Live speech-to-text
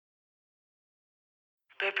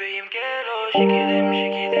Bebeğim gel o şekerim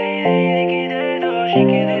şekidey gide do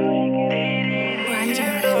şekerim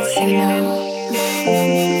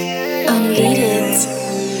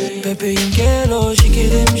Bebeğim gel o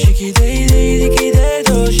şekerim şekidey gide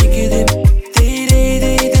do şekerim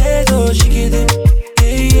de do şekerim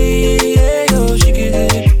o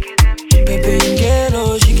şekerim Bebeğim gel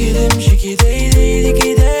o şekerim şekidey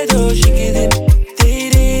gide do şekerim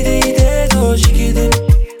de do şekerim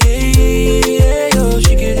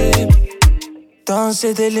Dans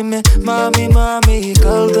edelim mi mami mami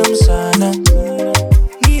kaldım sana.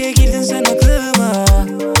 Niye girdin sen aklıma?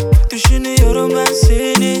 Düşünüyorum ben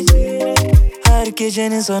seni her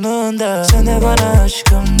gecenin sonunda. Sen de bana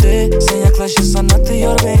aşkım de. Sen yaklaşırsan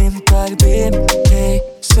atıyor benim kalbim. Hey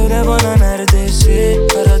söyle bana neredesin?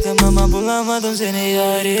 Aradım ama bulamadım seni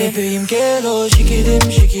yarim. Bebeğim gel o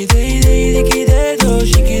şekerim şekidey gide do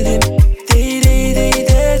şekerim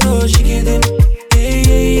de do şekerim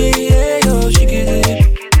o şekerim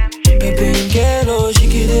Bebeğim gel o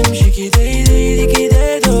şekerim şekidey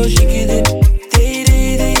gide do şekerim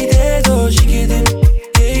de do şekerim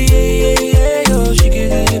o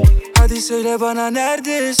şekerim Hadi söyle bana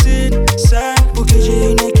neredesin sen? Bu gece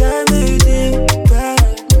yine gelmedin ben.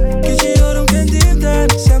 Geçiyorum kendimden.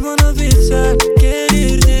 Sen bunu bilsen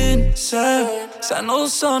gelirdin sen. Sen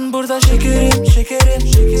olsan burada şekerim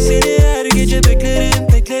şekerim Seni her gece beklerim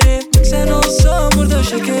beklerim Sen olsan burada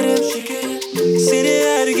şekerim şekerim Seni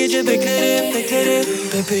her gece beklerim beklerim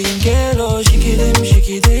Bebeğim gel o şekerim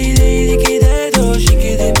şekidey gide do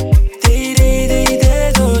şekerim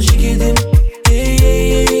de do şekerim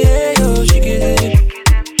o şekerim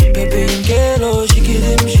Bebeğim gel o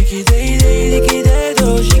şekerim şekidey gide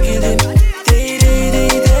do şekerim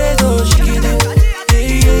de do şekerim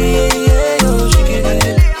o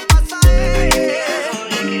şekerim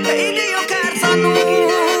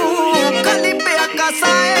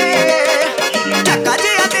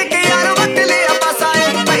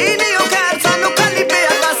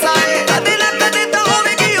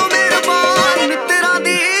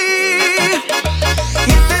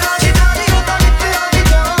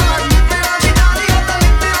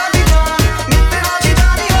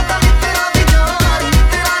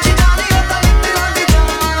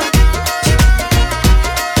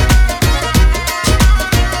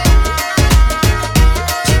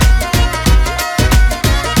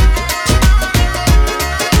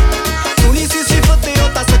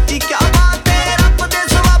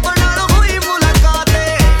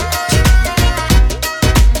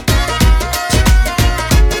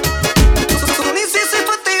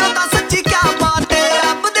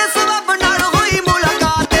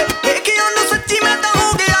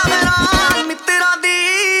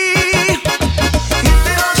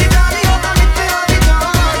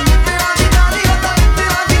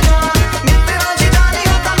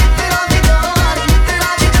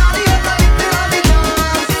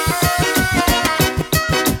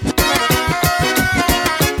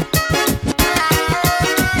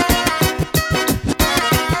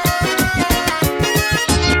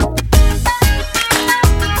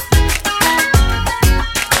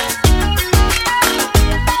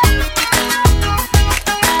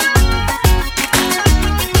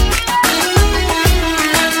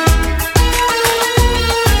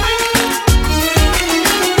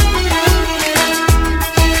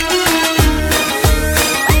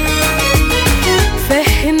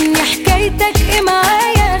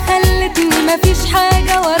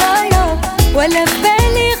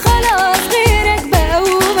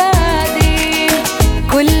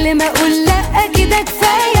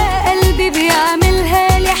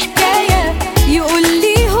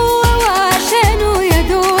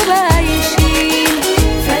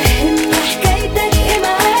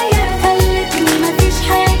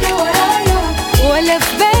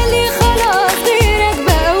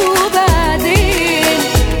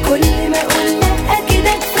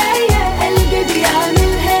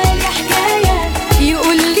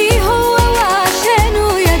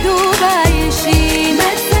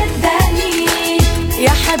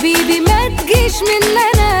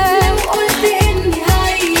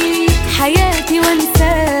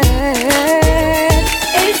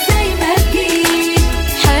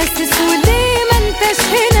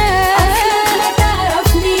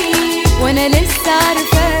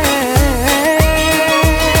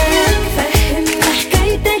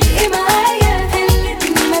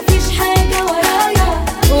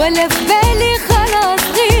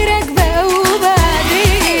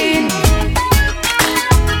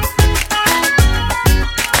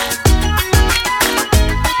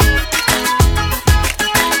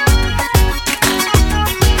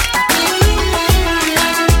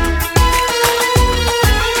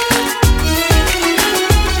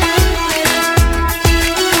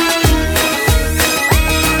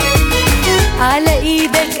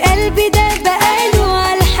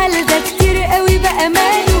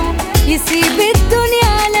يسيب الدنيا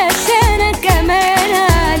علشانك امان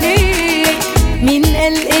عليك. مين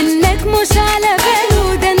قال انك مش على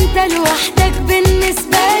باله؟ ده انت لوحدك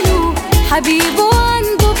بالنسبة له حبيبه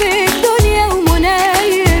عنده بالدنيا ومناه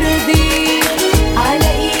يرضيك. على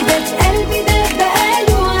ايدك قلبي ده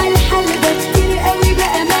بقاله عالحال ده كتير قوي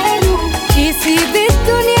بأماله. يسيب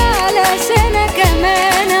الدنيا علشانك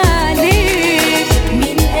امان عليك.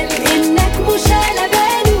 مين قال انك مش على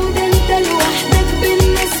باله؟ ده انت لوحدك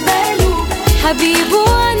بالنسبة له حبيبه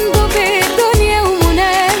عنده بالدنيا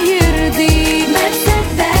ومناه يرضيك. ما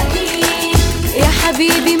تصدقنيش يا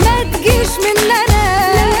حبيبي ما تجيش مننا،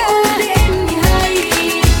 لو قلت اني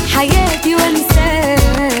هعيش حياتي وانساك.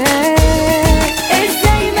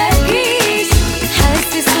 ازاي ما تجيش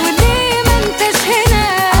حاسس وليه ما انتش هنا؟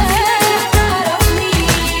 اصلك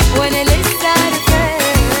تعرفنيش وانا لسه عارفاك.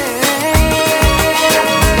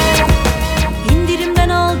 İndirimden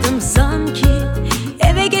aldım sanki,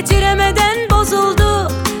 eve getiremeden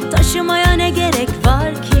bozuldu. Taşımaya ne gerek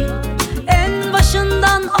var ki? En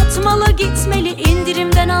başından atmalı gitmeli.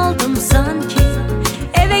 İndirimden aldım sanki,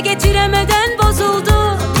 eve getiremeden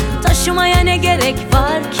bozuldu. Taşımaya ne gerek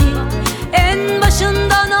var ki? En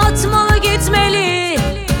başından atmalı gitmeli.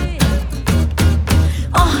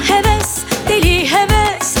 Ah heves, deli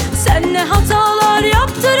heves, sen ne hatalar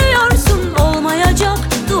yaptırıyorsun. Olmayacak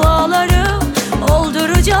duaları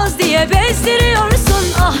olduracağız diye bezdiriyorsun.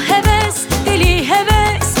 Ah heves, deli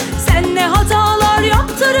heves, sen ne hatalar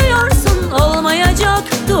yaptırıyorsun. Olmayacak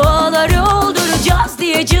duaları olduracağız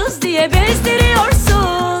diye cız diye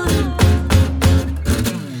bezdiriyorsun.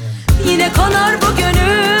 Yine konar bu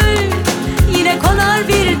gönül, yine konar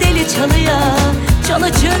bir deli çalıya.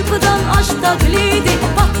 Çalı çırpıdan aşk taklidi,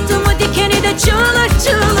 battı mı dikeni de çığlık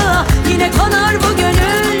çığlığa. Yine konar bu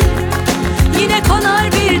gönül, yine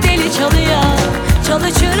konar bir deli çalıya.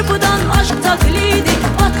 Çalı çırpıdan aşk taklidi,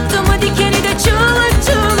 battı mı dikeni de çığlık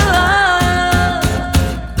çığlığa.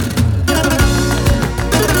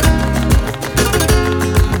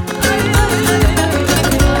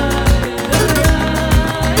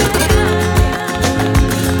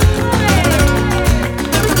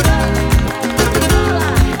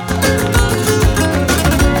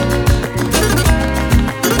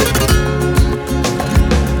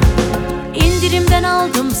 İndirimden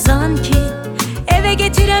aldım sanki, eve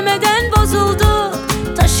getiremeden bozuldu.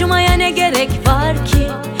 Taşımaya ne gerek var ki?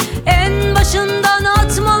 En başından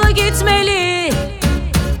atmalı gitmeli.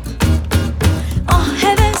 Ah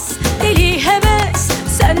heves, deli heves,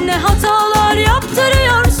 sen ne hatalar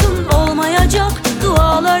yaptırıyorsun. Olmayacak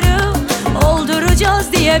duaları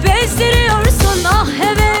olduracağız diye bezdiriyorsun. Ah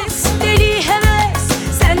heves, deli heves,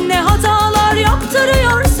 sen ne hatalar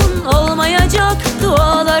yaptırıyorsun. Olmayacak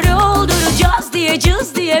duaları olduracağız diye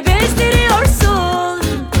cız diye bezdiriyorsun.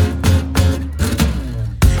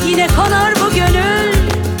 Yine konar bu gönül,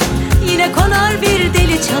 yine konar bir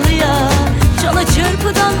deli çalıya. Çalı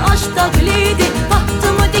çırpıdan aşk taklidi,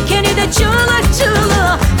 battı mı dikeni de çığlık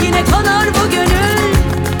çığlığa. Yine konar bu gönül,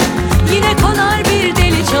 yine konar bir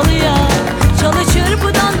deli çalıya. Çalı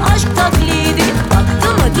çırpıdan aşk taklidi,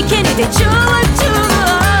 battı mı dikeni de çığlık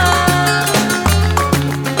çığlığa.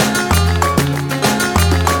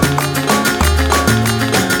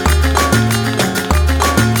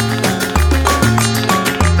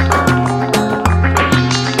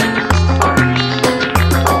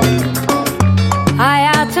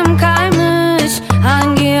 Hayatım kaymış,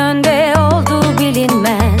 hangi yönde olduğu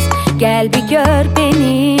bilinmez. Gel bir gör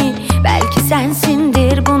beni, belki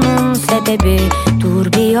sensindir bunun sebebi.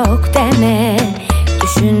 Dur bir yok deme,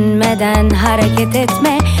 düşünmeden hareket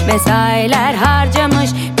etme. Mesailer harcamış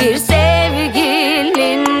bir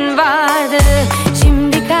sevgilin vardı.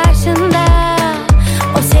 Şimdi karşında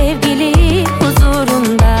o sevgili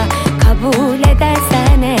huzurunda. Kabul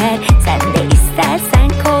edersen eğer, sen de istersen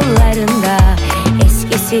kollarında.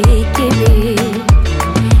 Eskisi gibi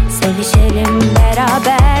sevişelim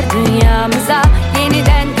beraber, dünyamıza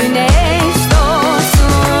yeniden güneş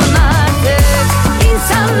doğsun artık.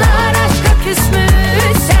 İnsanlar aşka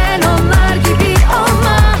küsmüş, sen onlar gibi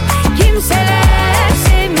olma. Kimseler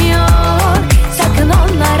sevmiyor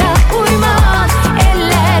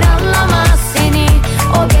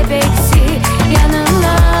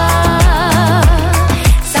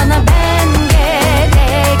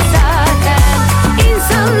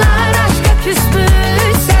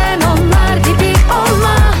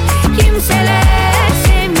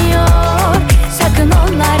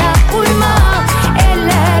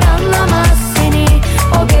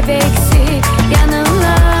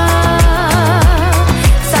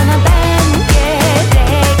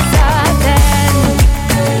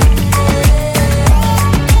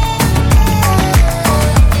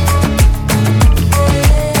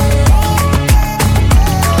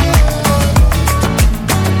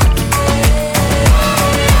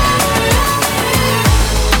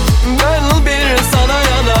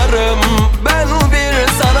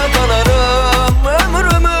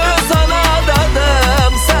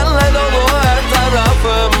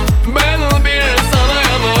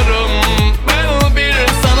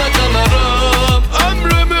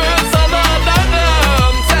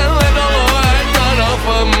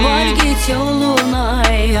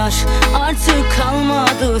yaş. Artık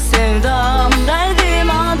kalmadı sevdam, derdim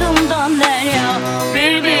adımdan derya.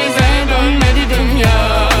 Bir bize dönmedi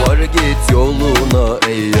dünya. Var git yoluna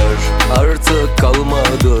ey yar, artık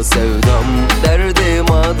kalmadı sevdam,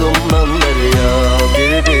 derdim adımdan derya.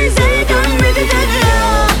 Bir bize dönmedi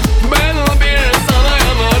dünya. Ben bir sana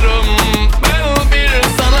yanarım, ben bir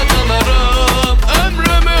sana kanarım.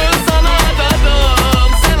 Ömrümü sana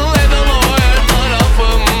adadım, senle dolu her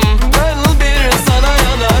tarafım. Ben bir sana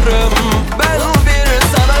yanarım, ben bir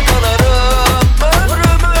sana kanarım.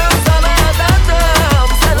 Ömrümü sana adadım,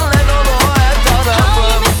 seninle dolu her tarafım.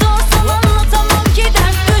 Hangimi sorsam anlatamam ki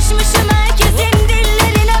dert. Düşmüşüm herkesin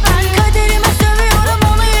dillerine ben. Kaderime sövüyorum,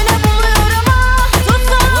 onu yine buluyorum. Ah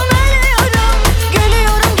tutsam ölüyorum,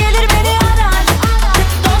 gülüyorum gelir beni arar.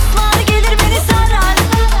 Dostlar gelir beni sarar.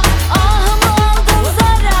 Ahımı aldım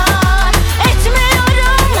zarar,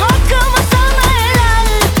 etmiyorum hakkımı sana helal.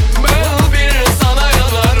 Ben bir sana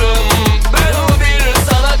yanarım, ben bir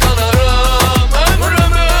sana kanarım.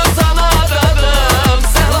 Ömrümü sana adadım,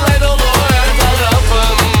 senle dolu her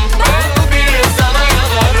tarafım. Ben bir sana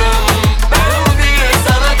yanarım, ben bir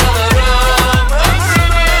sana kanarım.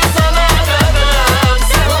 Ömrümü sana adadım,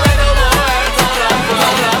 senle dolu her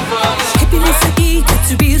tarafım. Hepimize iyi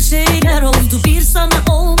kötü bir şeyler oldu, bir sana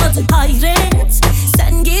olmadı hayret.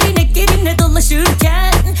 Sen gerine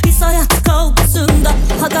dolaşırken biz hayat kavgasında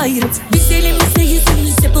ha gayret. Biz elimize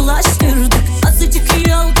yüzümüze bulaştırdık azıcık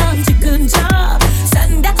yoldan çıkınca.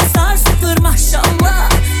 Sende hasar sıfır maşallah,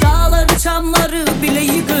 dağları çamları bile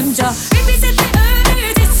yıkınca. Ve bize de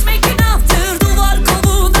öğret etmek günahtır, duvar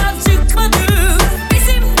kovuğundan çıkmadık.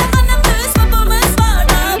 Bizim de anamız babamız var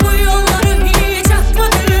da bu yolları hiç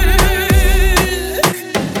atmadık.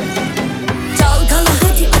 Çalkala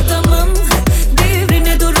hadi adamım,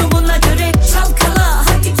 devrine durumuna göre çalkala.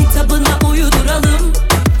 Hadi kitabına uyduralım,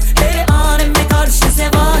 aleme karşı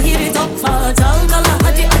zevahiri topla. Çalkala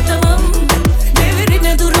hadi adamım,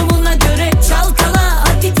 devrine durumuna göre çalkala.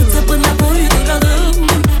 Hadi kitabına uyduralım,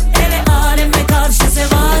 aleme karşı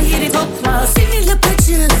zevahiri topla. Sinirli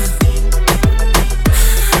bacı,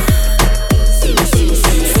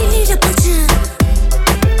 sinirli bacı,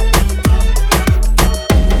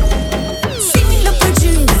 sinirli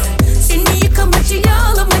bacı, seni yıkamacı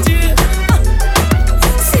yağlamacı.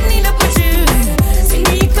 Sinirli bacı,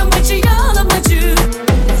 seni yıkamacı yağlamacı.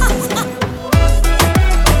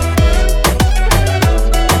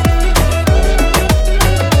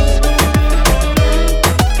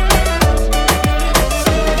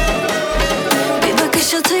 Bir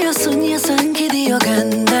bakış atıyorsun ya sanki diyor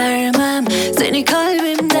göndermem seni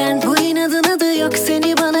kalbimden. Bu inadın adı yok,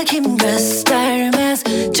 seni bana kim göstermez.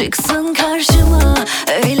 Çıksın karşıma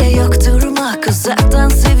öyle yok durmak, uzaktan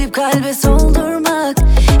sevip kalbe soldurmak.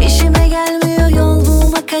 İşime gelmiyor yol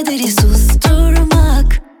bulmak, kaderi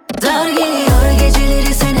susturmak. Dar geliyor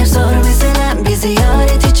geceleri sen hep sor meselem. Bir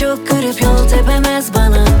ziyareti çok garip, yol tepemez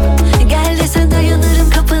bana. Gel desen dayanırım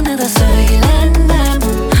kapına da söylenmem.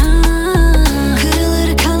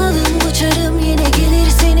 Kırılır kanalım uçarım, yine gelir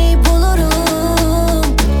seni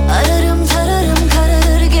bulurum. Ararım tararım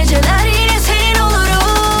kararır geceler, yine senin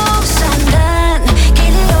olurum. Senden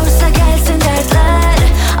geliyorsa gelsin dertler,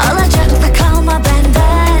 alacak da kalma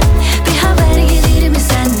benden. Bir haber gelir mi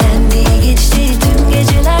senden diye geçti tüm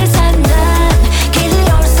geceler. Senden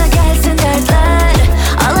geliyorsa gelsin dertler,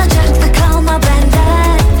 alacak da kalma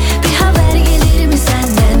benden. Bir haber gelir mi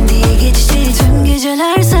senden diye geçti tüm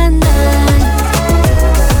geceler senden.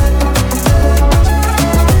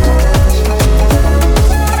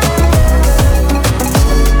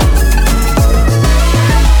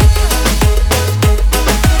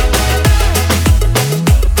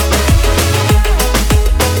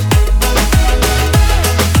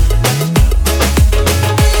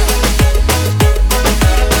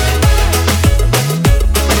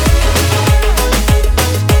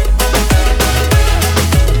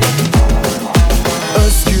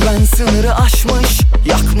 Özgüven sınırı aşmış,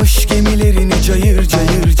 yakmış gemilerini cayır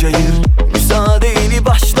cayır cayır. Müsaadeni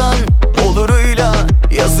baştan oluruyla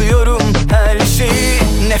yazıyorum her şeyi.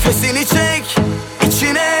 Nefesini çek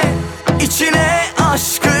içine, içine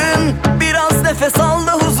aşkın. Biraz nefes al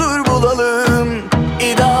da huzur bulalım.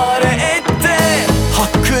 İdare et de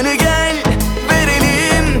hakkını gel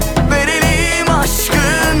verelim, verelim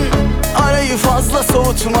aşkın. Arayı fazla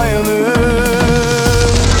soğutmayalım.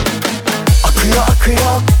 Akıyor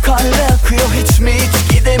akıyor, kalbe akıyor, hiç mi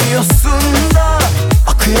hiç gidemiyorsun da.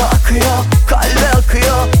 Akıyor akıyor, kalbe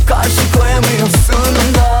akıyor, karşı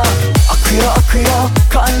koyamıyorsun da. Akıyor akıyor,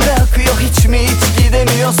 kalbe akıyor, hiç mi hiç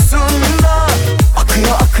gidemiyorsun da.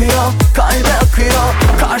 Akıyor akıyor, kalbe akıyor,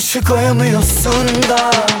 karşı koyamıyorsun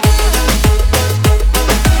da.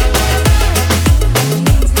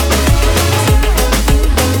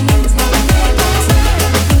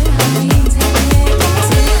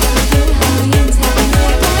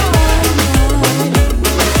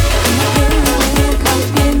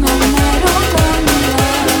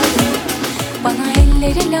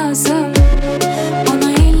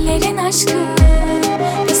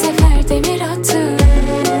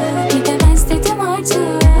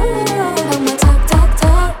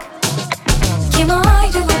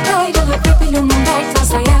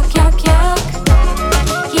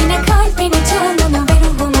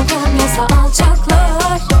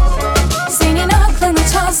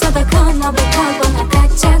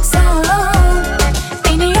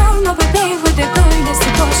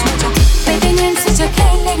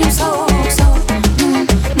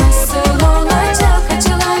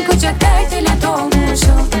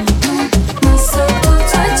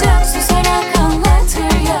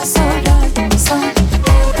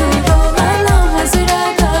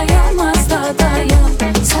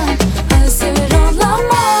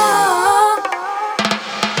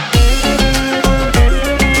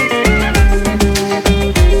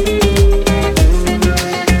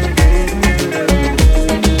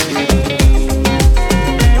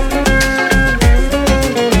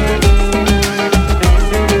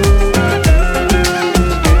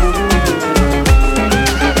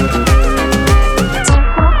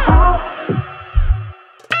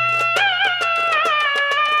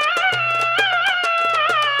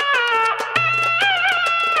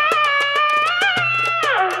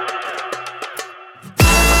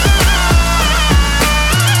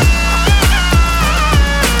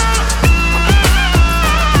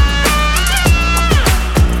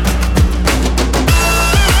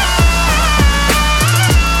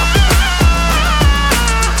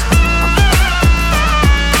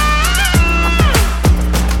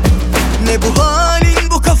 Ne bu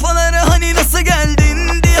halin, bu kafalara hani nasıl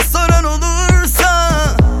geldin diye soran olursa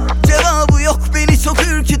cevabı yok, beni çok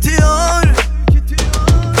ürkütüyor.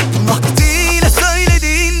 Vaktiyle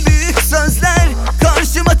söylediğin büyük sözler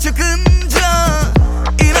karşıma çıkınca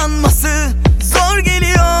inanması zor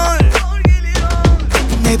geliyor.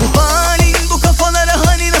 Ne bu halin, bu kafalara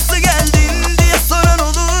hani nasıl geldin diye soran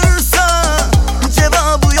olursa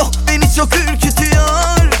cevabı yok, beni çok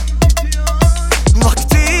ürkütüyor.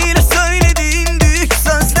 Vaktiyle söylediğin büyük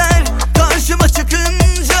sözler karşıma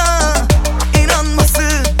çıkınca inanması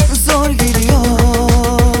zor geliyor.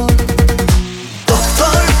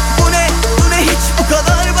 Doktor, bu ne, bu ne, hiç bu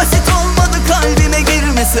kadar basit olmadı kalbime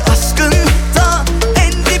girmesi. Aşkın ta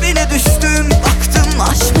en dibine düştüm, baktım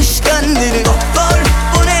aşmış kendini. Doktor,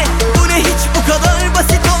 bu ne, bu ne, hiç bu kadar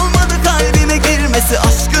basit olmadı kalbime girmesi.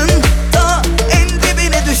 Aşkın ta en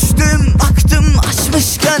dibine düştüm, baktım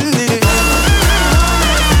aşmış kendini.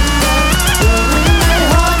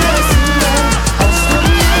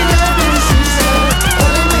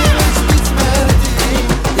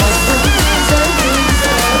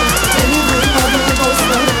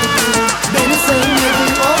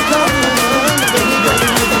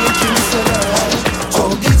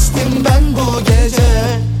 Çok içtim ben bu gece.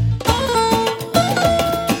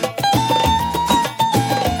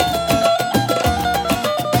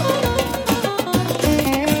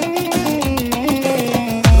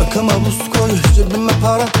 Rakıma buz koy, cebime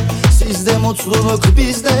para. Sizde mutluluk,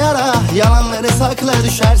 bizde yara. Yalanları sakla,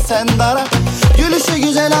 düşersen dara. Gülüşü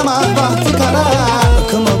güzel ama bahtı kara.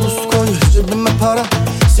 Rakıma buz koy, cebime para.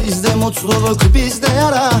 Sizde mutluluk, bizde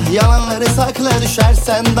yara. Yalanları sakla,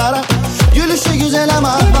 düşersen dara. Gülüşü güzel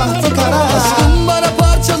ama bahtı kara. Aşkım bana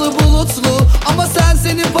parçalı bulutlu, ama sen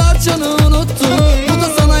senin parçanı unuttun. Bu da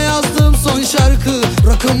sana yazdığım son şarkı.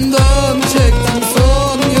 Rakımdan çektim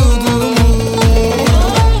son yudumu.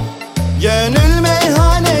 Gönül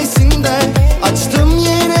meyhanesinde açtım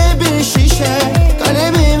yine bir şişe.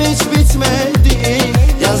 Kalemim hiç bitmedi,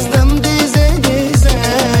 yazdım dize dize.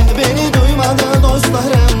 Beni duymadı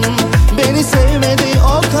dostlarım, beni sevmedi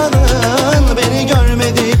o kadın. Beni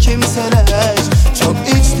görmedi kimseler, çok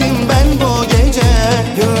içtim ben bu gece.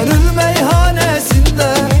 Gönül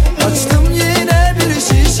meyhanesinde açtım yine bir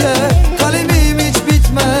şişe. Kalemim hiç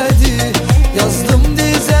bitmedi, yazdım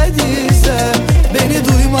dize dize. Beni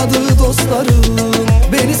duymadı dostlarım,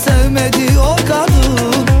 beni sevmedi o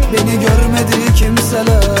kadın. Beni görmedi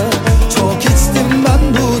kimseler, çok içtim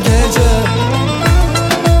ben bu gece.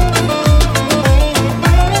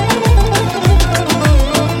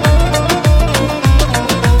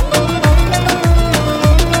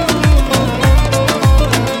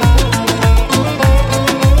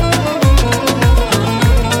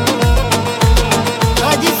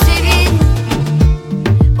 Hadi sevin,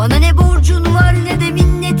 bana ne borcun var ne de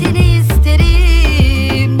minnetini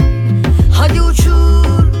isterim. Hadi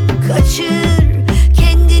uçur, kaçır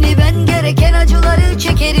kendini, ben gereken acıları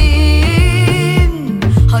çekerim.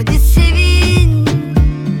 Hadi sevin,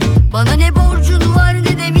 bana ne borcun var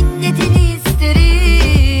ne de minnetini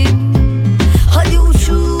isterim. Hadi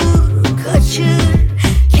uçur, kaçır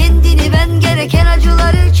kendini, ben gereken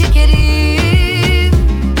acıları çekerim.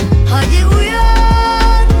 Hadi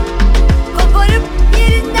uyan, koparıp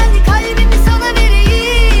yerinden kalbimi sana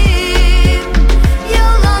vereyim.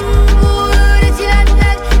 Yalan bu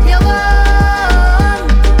öğretilenler, yalan.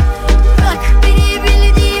 Bırak beni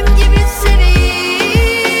bildiğim gibi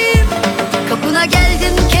seveyim. Kapına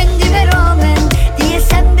geldim kendime rağmen, diye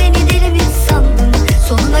sen beni deli mi sandın?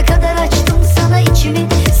 Sonuna kadar açtım sana içimi,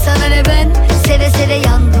 sana ne, ben seve seve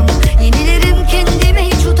yandım. Yenilirim kendime,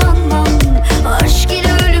 hiç utanmam. Aşk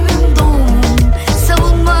ile ölümüm doğumum,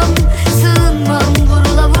 savunmam, sığınmam.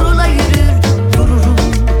 Vurula vurula yürür dururum.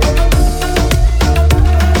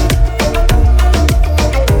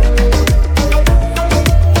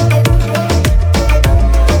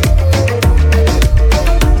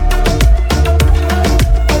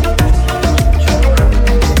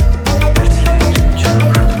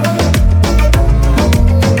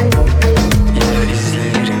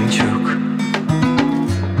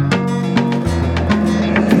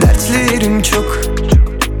 Dertlerim çok,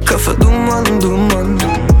 kafa duman duman.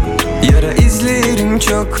 Yara izlerim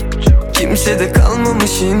çok, kimsede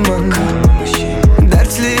kalmamış iman.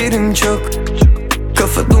 Dertlerim çok,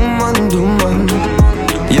 kafa duman duman.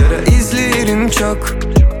 Yara izlerim çok,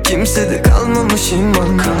 kimsede kalmamış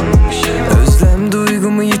iman. Özlem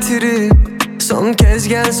duygumu yitirip son kez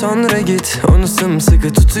gel sonra git. Onu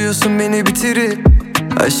sımsıkı tutuyorsun, beni bitirip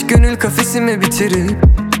aşk gönül kafesime bitirip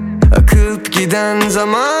akıp giden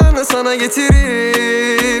zamanı sana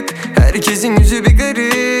getirip herkesin yüzü bir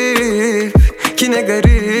garip, Yine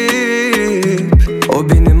garip. O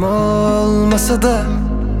benim olmasa da,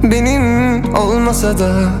 benim olmasa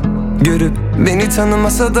da, görüp beni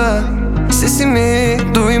tanımasa da, sesimi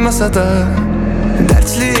duymasa da.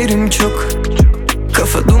 Dertlerim çok,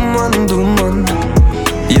 kafa duman duman,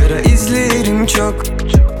 yara izlerim çok,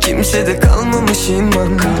 kimsede kalmamış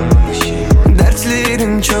iman.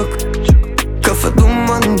 Dertlerim çok, kafa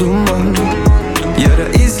duman duman,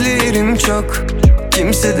 yara izlerim çok,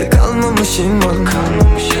 kimsede kalmamış iman.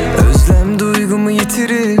 Özlem duygumu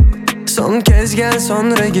yitirip son kez gel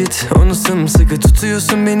sonra git. Onu sımsıkı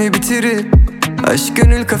tutuyorsun beni bitirip, aşk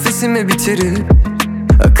gönül kafesimi bitirip,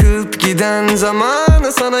 akıp giden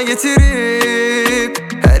zamanı sana getirip.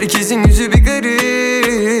 Herkesin yüzü bir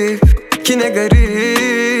garip, yine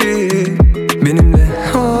garip. Benimle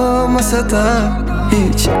olmasa da,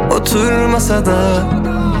 hiç oturmasa da,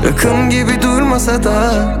 rakım gibi durmasa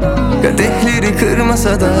da, kadehleri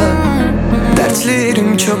kırmasa da.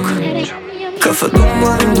 Dertlerim çok, kafa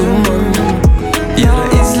duman duman,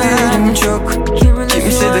 yara izlerim çok,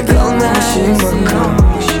 kimsede kalmamış iman.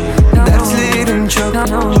 Dertlerim çok,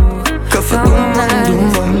 kafa duman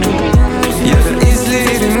duman, yara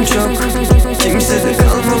izlerim çok, kimsede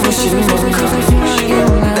kalmamış iman.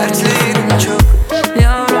 Dertlerim çok.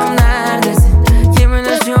 Yavrum neredesin?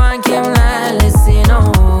 Kiminle şu an kimlerlesin?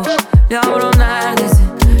 Oh. Yavrum neredesin?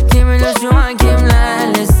 Kiminle şu an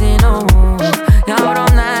kimlerlesin? Oh.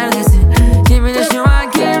 Yavrum neredesin? Kiminle şu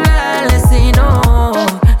an kimlerlesin? Oh.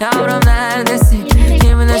 Yavrum neredesin?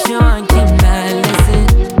 Kiminle şu an kimlerlesin?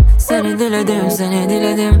 Seni diledim, seni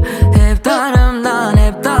diledim. Hep darımdan,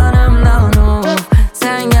 hep darımdan. Oh.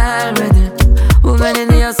 Sen gelmedin. Bu beni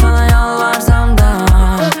diye sana yalvarsam da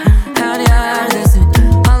her yerdesin.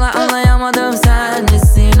 Anlayamadım sen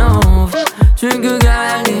nesin of. Çünkü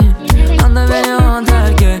geldin anda beni o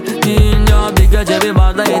terk ettiğince, bir gece bir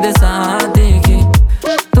barda 7 saatti ki.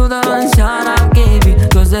 Dudağın şarap gibi,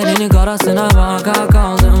 gözlerinin karasına baka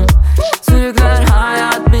kaldım. Sürükler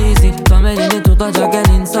hayat bizi, tam elini tutacak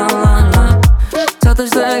el insanlarla.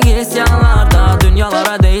 Çatıştık isyanlarda,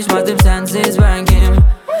 dünyalara değişmedim sensiz ben kim?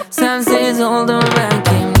 Sensiz oldum ben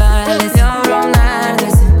kimlerlesin? Yavrum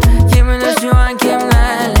neredesin? Kiminle şu an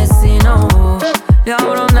kimlerlesin? Oh.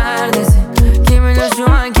 Yavrum neredesin? Kiminle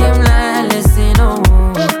şu an kimlerlesin? Oh.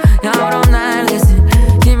 Yavrum neredesin?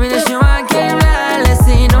 Kiminle şu an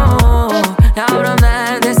kimlerlesin? Oh. Yavrum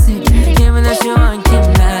neredesin? Kiminle şu an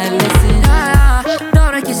kimlerlesin? Ya,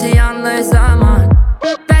 doğru kişi yanlış zaman,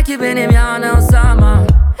 belki benim yanılsamam.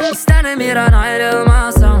 İsterim bir an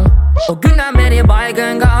ayrılmasam. O günden beri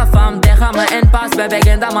baygın kafam, dehamı en pas,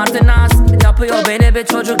 bebeğin damartı nas. Yapıyor beni bir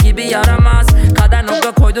çocuk gibi yaramaz. Kader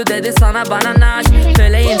nokta koydu dedi sana bana naş.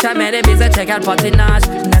 Feleğin temeli bize çeker patinaj.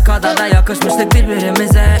 Ne kadar da yakışmıştık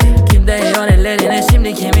birbirimize. Kim değiyor ellerine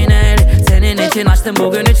şimdi kimin el? Senin için açtım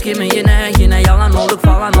bugün üç kimi yine. Yine yalan olduk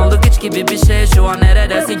falan olduk hiç gibi bir şey. Şu an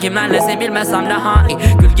neredesin kimlerlesin bilmesem de hani.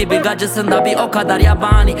 Gül gibi gacısın da bir o kadar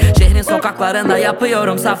yabani. Şehrin sokaklarında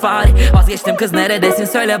yapıyorum safari. Vazgeçtim kız neredesin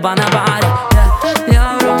söyle bana bari.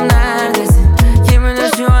 Yavrum neredesin? Kiminle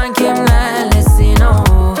şu an kimlerlesin?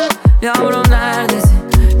 Oh. Yavrum neredesin?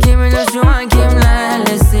 Kiminle şu an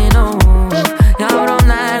kimlerlesin? Oh. Yavrum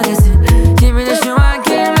neredesin? Kiminle şu an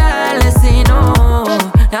kimlerlesin? Oh.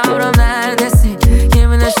 Yavrum neredesin?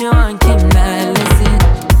 Kiminle şu an kimlerlesin?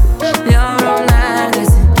 Yavrum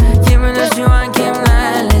neredesin? Kiminle şu an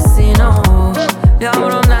kimlerlesin? Oh.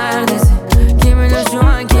 Yavrum neredesin? Kiminle şu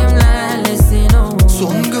an kimlerlesin? Oh.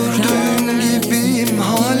 Son gördüğün gibiyim,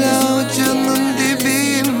 hala acının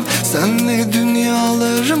dibiyim. Senle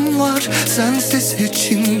dünyalarım var, sensiz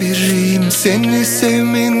hiçin biriyim. Seni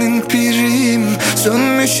sevmenin piriyim,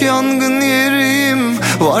 sönmüş yangın yerim.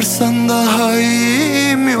 Varsan daha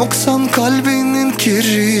iyiyim, yoksan kalbinin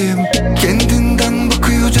kiriyim. Kendinden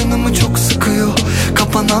bakıyor, canımı çok sıkıyor.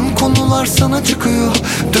 Kapanan konular sana çıkıyor.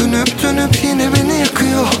 Dönüp dönüp yine beni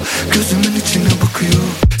yakıyor. Gözümün içine bakıyor.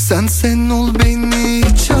 Sen ol beni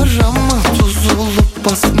hiç arama. Tuz olup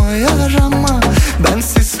basma yarama.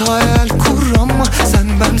 Bensiz hayal kur ama sen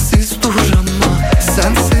bensiz durama.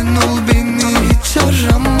 Sen ol beni hiç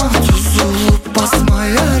arama. Tuz olup basma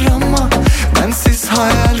yarama. Bensiz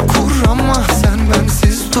hayal kur ama sen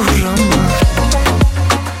bensiz durama.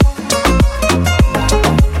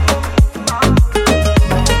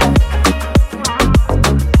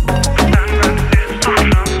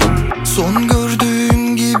 Son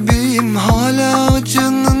gördüğün gibiyim, hala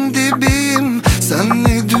acının dibiyim.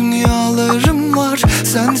 Senle dünyalarım var,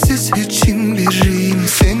 sensiz hiçin biriyim.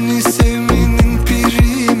 Seni sevmenin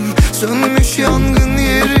piriyim, sönmüş yangın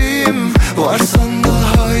yerim. Varsan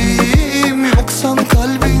daha iyiyim, yoksan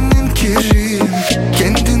kalbinin kiriyim.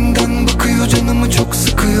 Kendinden bakıyor, canım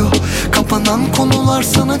Aklımdan konular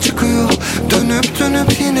sana çıkıyor. Dönüp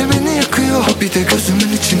dönüp yine beni yakıyor. Bir de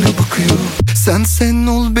gözümün içine bakıyor. Sen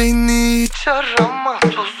ol beni hiç arama.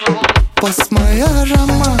 Tuz ol basma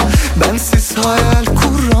yarama. Bensiz hayal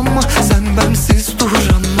kur ama sen bensiz dur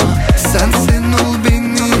ama. Sen ol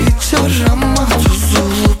beni hiç arama. Tuz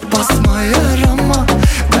olup basma yarama.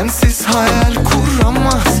 Bensiz hayal kur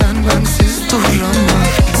ama sen bensiz dur ama.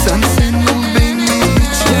 Sen ol beni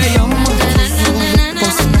hiç arama. Tuz olup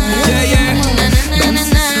basma yarama.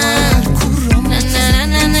 Bensiz hayal kur ama sen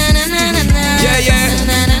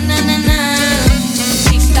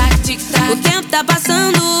Tic-tac, tic-tac, o tempo tá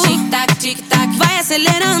passando. Tic-tac, tic-tac, vai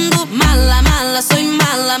acelerando. Mala, mala, soy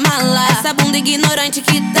mala, mala. Essa bunda ignorante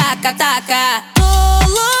que taca, taca. Tô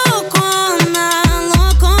loucona,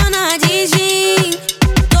 loucona de gin.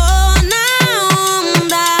 Tô na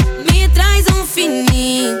onda, me traz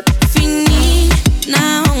fininho, fininho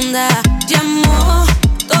na onda de amor.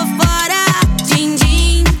 Tô fora,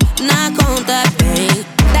 din-din, na conta bem.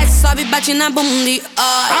 Desce, sobe, bate na bunda e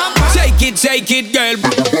Shake it, girl.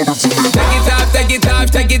 Take it off, take it off,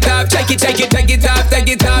 take it off. Take it off, take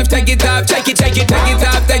it off, take it off. Take it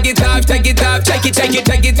off, take it off, take it off. Take it off,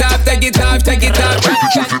 take it off, take it off. Take it off, take it off.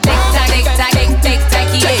 Tic-tac, tic-tac, tic-tac,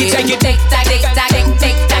 yeah. Tic-tac, tic-tac,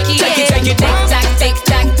 tic-tac, yeah. Tic-tac,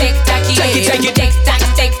 tic-tac, tic-tac, yeah. Tic-tac,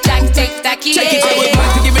 tic-tac, tic-tac, yeah. I was born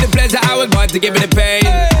to give it the pleasure, I was born to give it the pain.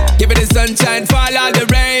 Give it the sunshine, fall all the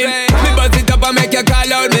rain. Me bust it up and make you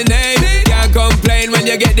call out my name. Can't complain when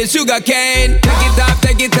you get the sugar cane.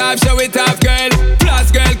 Take it off, show it off, girl.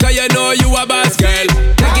 Plus, girl, cause you know you a boss, girl.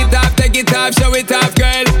 Take it off, show it off,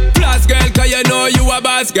 girl. Plus, girl, cause you know you a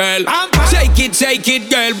boss, girl. Shake it,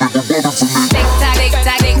 girl. Tic-tac,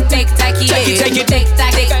 tic-tac, tic-tac, yeah. Tic-tac,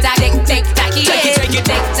 tic-tac, tic-tac, yeah.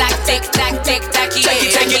 Tic-tac, tic-tac, tic-tac, yeah.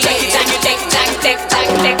 Tic-tac, tic-tac,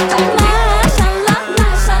 tic-tac.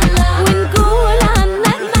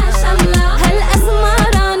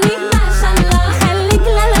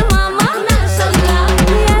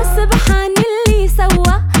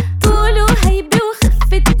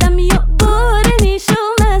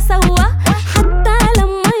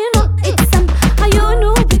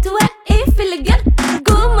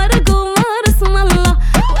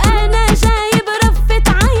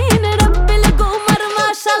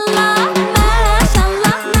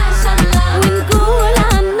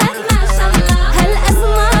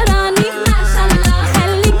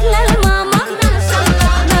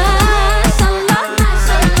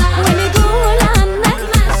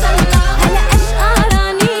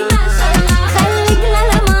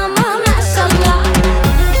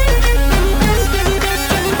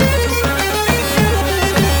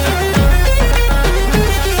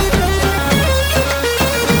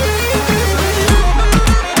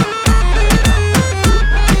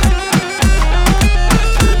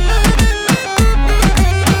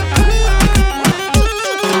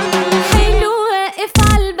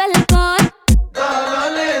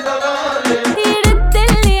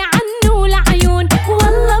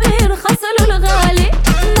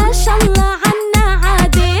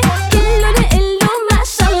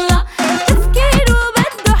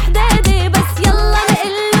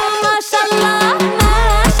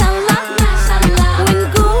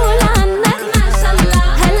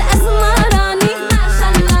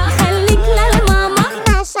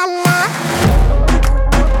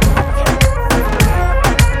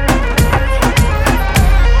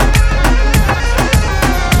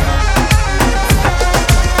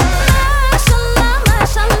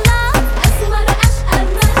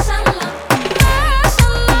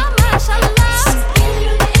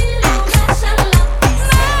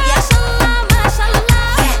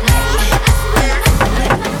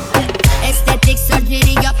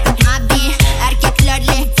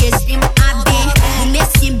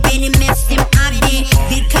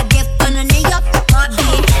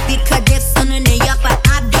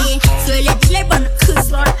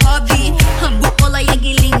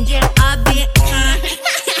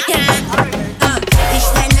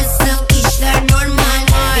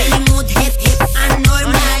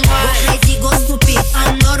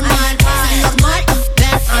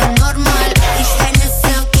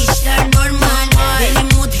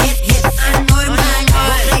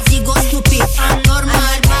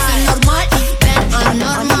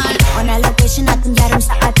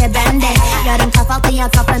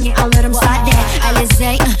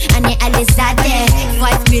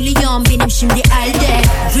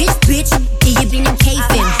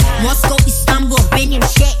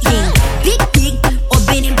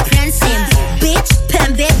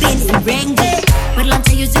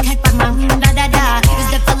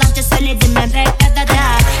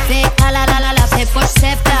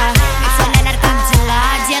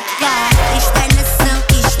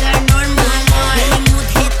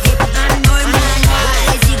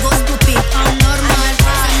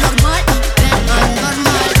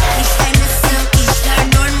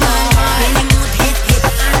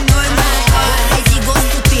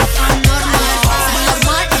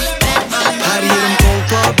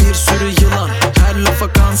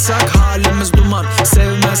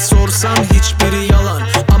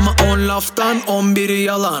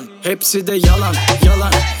 yalan. Hepsi de yalan,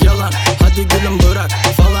 yalan, yalan. Hadi gülüm bırak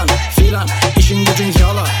falan filan. İşin gücün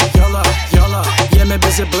yala, yala, yala. Yeme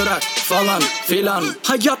bizi bırak falan filan.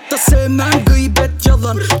 Hayatta sevmem gıybet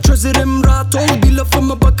yalan. Çözerim rahat ol bir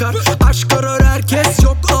lafıma bakar. Aşk arar herkes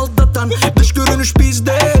yok aldatan. Dış görünüş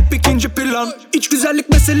bizde hep ikinci plan. İç güzellik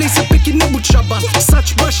meselesi peki ne bu çaban?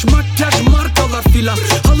 Saç baş makyaj markalar filan.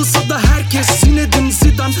 Halı sahada herkes Zinedine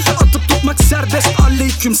Zidane. Atıp tutmak serbest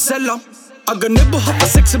aleyküm selam. Aga ne bu hafta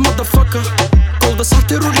seksi motherfucker. Kolda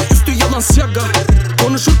sahte rolü üstü yalan siyaga.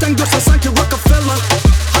 Konuşurken görsen sanki Rockefeller.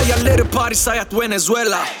 Hayalleri Paris hayat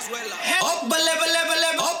Venezuela.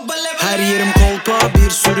 Her yerim kolpa bir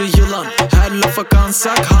sürü yılan. Her lafa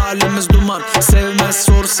kansak halimiz duman. Sevmez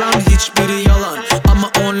sorsan hiçbiri yalan.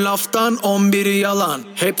 Ama 10 laftan 11'i yalan.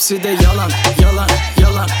 Hepsi de yalan, yalan,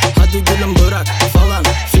 yalan. Hadi gülüm bırak falan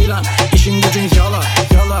filan. İşin gücün yala,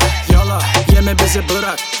 yala, yala. Yeme bizi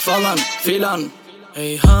bırak falan filan.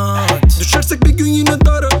 Heyhat. Düşersek bir gün yine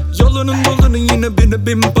dara. Yalanın dolanın yine beni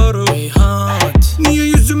bin para. Heyhat. Niye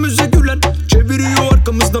yüzümüze gülen çeviriyor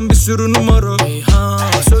arkamızdan bir sürü numara.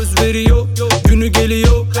 Heyhat. Söz veriyor günü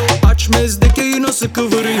geliyor. Aç mezdekeyi nasıl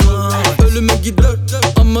kıvırıyor. Ölüme gider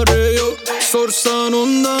ama Reo. Sorsan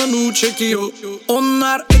ondan u çekiyor.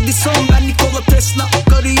 Onlar Edison ben Nikola Tesla.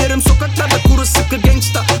 Kariyerim sokaklarda kuru sıkı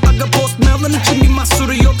gangsta. Aga Post Malone için bir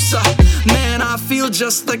mahsuru yoksa. Man I feel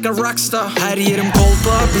just like a rockstar. Her yerim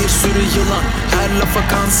kolpa bir sürü yılan. Her lafa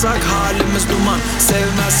kansak halimiz duman.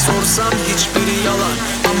 Sevmez sorsan hiçbiri yalan.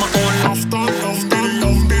 Ama 10 laftan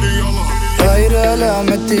 11'i yalan. Hayır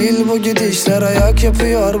alamet değil bu gidişler. Ayak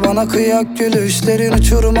yapıyor bana kıyak gülüşlerin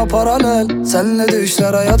uçuruma paralel. Senle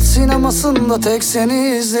düşler hayat sinemasında tek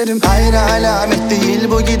seni izlerim. Hayır alamet değil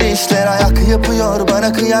bu gidişler. Ayak yapıyor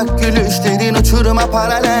bana kıyak gülüşlerin uçuruma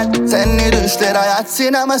paralel. Senle düşler hayat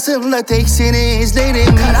sinemasında tek seni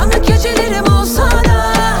izlerim. Karanlık gecelerim olsa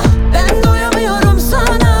da ben doyamıyorum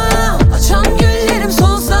sana. Açan güllerim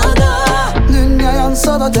solsa da Dünya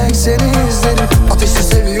yansa da tek seni izlerim. Ateşi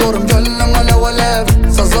seviyorum gönlüm alev alev.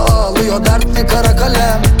 Sazı ağlıyor dertli kara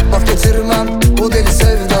kalem. Laf getirmem bu deli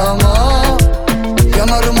sevdama.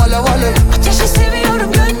 Yanarım alev alev. ateşi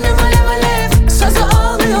seviyorum gönlüm alev alev. Sazı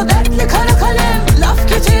ağlıyor dertli kara kalem. Laf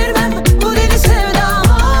getirmem bu deli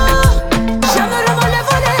sevdama. Yanarım alev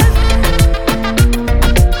alev.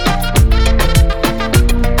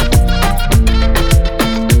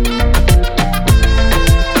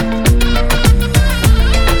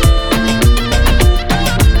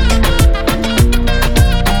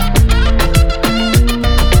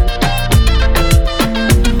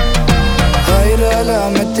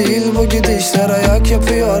 Alamet değil bu gidişler. Ayak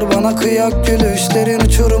yapıyor bana kıyak gülüşlerin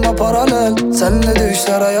uçuruma paralel. Senle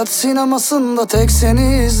düşler hayat sinemasında tek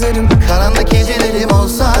seni izlerim. Karanlık gecelerim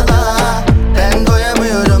olsa da ben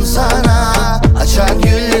doyamıyorum sana. Açan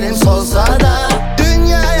güllerim solsa da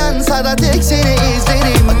dünya yansa da tek seni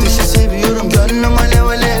izlerim. Ateşi seviyorum gönlüm alev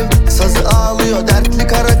alev. Sazı ağlıyor dertli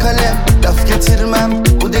kara kalem. Laf getirmem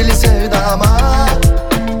bu deli sevdama.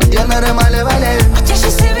 Yanarım alev alev.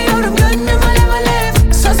 Ateşi seviyorum gönlüm alev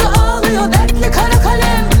alev. Sazı ağlıyor dertli kara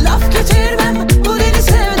kalem. Laf getirmem bu deli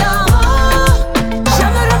sevdama.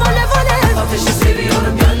 Yanarım alev alev. Ateşi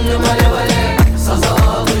seviyorum gönlüm alev alev. Sazı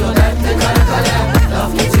ağlıyor dertli kara kalem.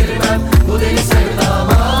 Laf getirmem bu deli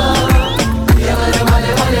sevdama. Yanarım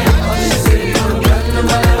alev alev. Ateşi seviyorum gönlüm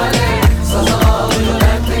alev alev. Sazı ağlıyor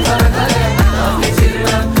dertli kara kalem. Laf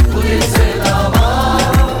getirmem bu deli sevdama.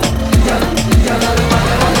 Yanarım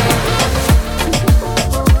alev alev.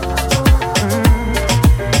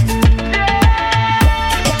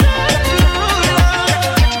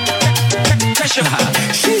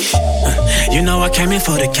 You know I came in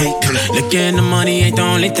for the cake. Looking the money ain't the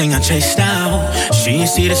only thing I chase down. She ain't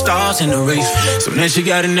see the stars in the race. So then she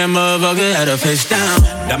got in that motherfucker, had her face down.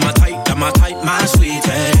 That my type, my sweetie.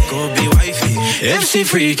 Could be wifey if she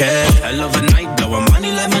freaky. I love a night though, I'm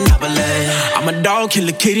money like Monopoly. I'm a dog,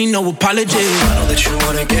 killer kitty, no apology. I know that you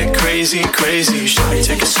wanna get crazy, crazy. Shawty,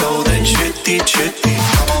 take it slow, then chitty, chitty.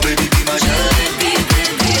 Come on, baby, be my jalebi.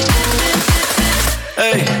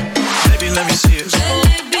 Hey, baby, let me see it.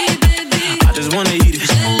 I just wanna eat it.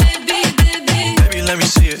 Baby, let me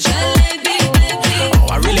see it. Oh,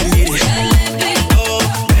 I really need it. Oh,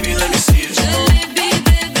 baby, let me see it.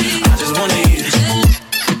 I just wanna eat it.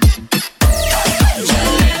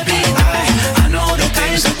 Jalebi, I know the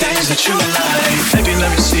things that you like. Baby, let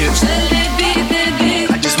me see it.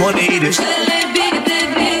 I just wanna eat it.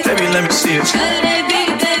 Baby, let me see it.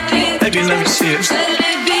 Baby, let me see it.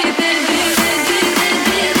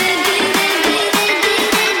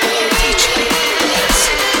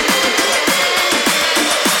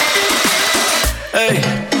 Hey.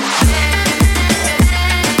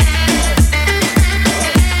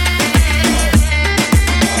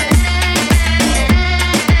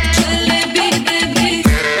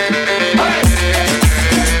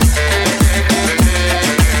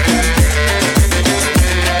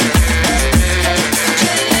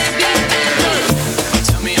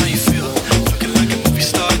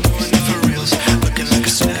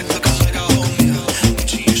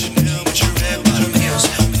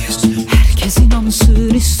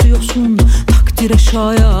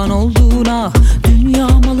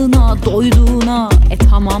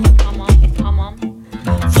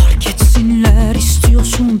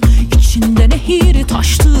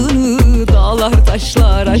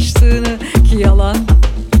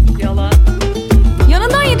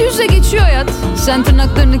 Geçiyorsa geçiyor hayat. Sen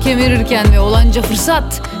tırnaklarını kemirirken ve olanca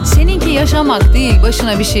fırsat. Seninki yaşamak değil,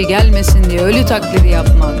 başına bir şey gelmesin diye ölü taklidi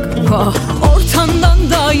yapmak. Oh.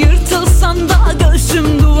 Ortandan da yırtılsan da,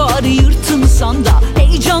 göğsüm duvarı yırtınsan da,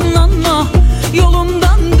 heyecanlanma,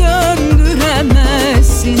 yolundan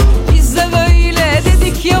döndüremezsin. Biz de böyle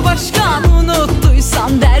dedik ya başkan,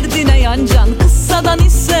 unuttuysan derdine yancan. Kıssadan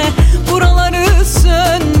ise buraları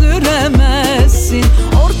söndüremezsin.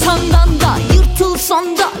 Ortandan da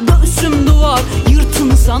yırtılsan da, göğsüm duvar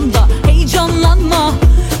yırtınsan da, heyecanlanma,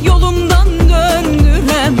 yolundan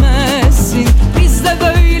döndüremezsin. Biz de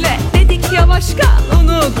böyle dedik ya başkan,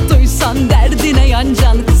 unuttuysan derdine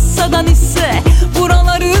yancan. Kıssadan ise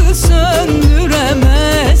buraları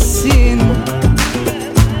söndüremezsin.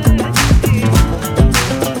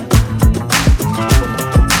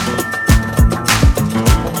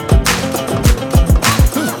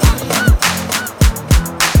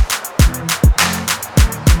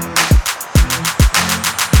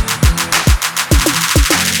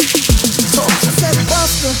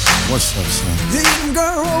 What's up, son? You even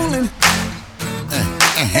girl rolling,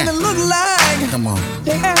 and it look like Come on.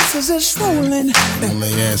 their asses is swollen. Don't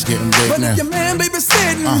lay ass getting big But now. if your man baby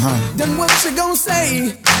sitting, then what you gonna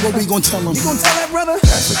say? What we gonna tell him? You gonna tell that brother?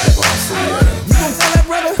 That's a good boss, yeah. You gonna tell that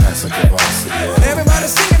brother? That's a good boss, yeah. Everybody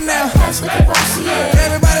singing now. That's a good boss, yeah.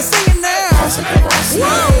 Everybody singing now. That's a good boss,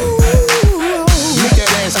 yeah. Make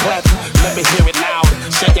that ass clap, let me hear it loud.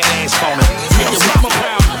 Shake that ass for me. Make your mama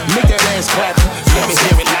proud. Make that ass clap, let me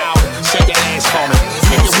hear it loud. Shake that ass for me.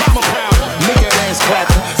 Make your mama proud. Make that ass clap,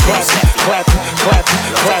 clap, clap, clap,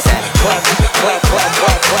 clap, clap, clap, clap, clap,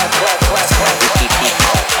 clap, clap, clap.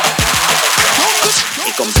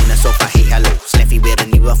 Ik kom binnen zo van hey hallo, Sneffy weer een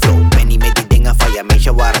nieuwe flow. Benny met die dingen van je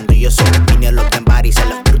meisje, waarom doe je zo? Binnen loopt en body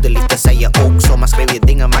zelf, broederliefde zei je ook. Zomaar schreef je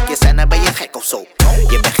dingen, maak je scène, ben je gek of zo?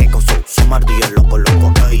 Je bent gek of zo, zomaar doe je loco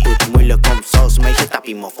loco. Je doet moeilijk om saus, meisje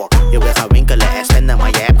tappie moffo. Je wil gaan winkelen en spenden, maar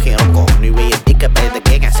je hebt geen rocco. Nu wil je dikke bij de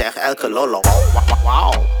gang en zeg elke lolo.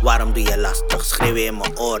 Wow, waarom doe je lastig? Schreeuw je in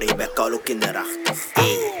mijn oren, je bent koud ook kinderachtig.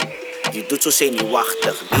 Hey. Je doet zo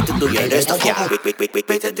zenuwachtig, beter doe je rustig, ja.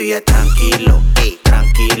 Beter doe je tranquilo, ey,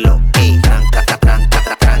 tranquilo, ey, tranquilo.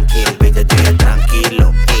 Beter doe je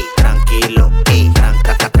tranquilo, ey, tranquilo, ey,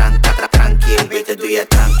 tranquilo. Beter doe je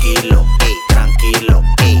tranquilo, ey, tranquilo,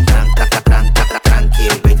 ey, tranquilo.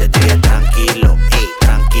 Beter doe je tranquilo, ey,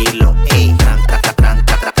 tranquilo, ey, tranquilo.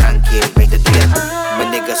 Beter doe je. Mijn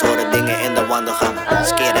niggas horen dingen in de wandelgang.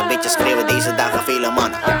 Skeren, beetje schreeuwen deze dagen vele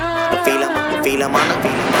mannen. Vele mannen.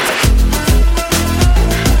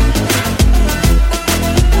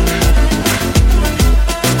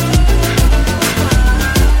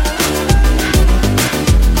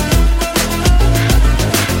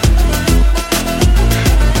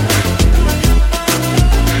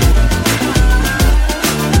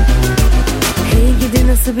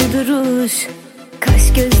 Nasıl bir duruş,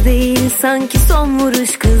 kaş göz değil sanki son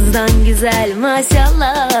vuruş. Kızdan güzel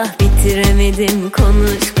maşallah, bitiremedim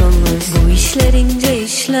konuş konuş. Bu işler ince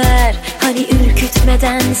işler, hani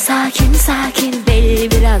ürkütmeden sakin sakin.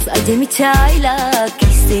 Belli biraz acemi çaylak,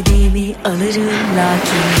 istediğimi alırım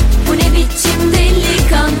lakin. Bu ne biçim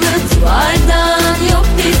delikanlı, duvardan yok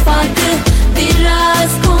bir farkı.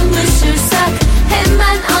 Biraz konuşursak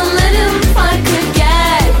hemen anlarım farkı.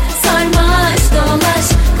 Gel sarmaş dolaş,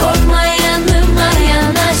 korkma yanıma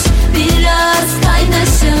yanaş. Biraz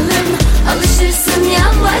kaynaşalım, alışırsın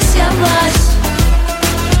yavaş yavaş.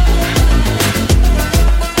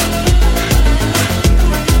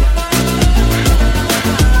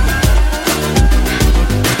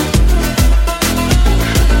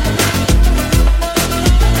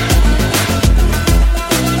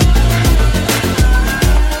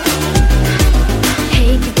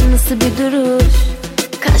 Hey gidi nasıl bir duruş,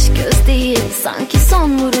 kaş göz değil sanki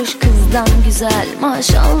son vuruş. Kızdan güzel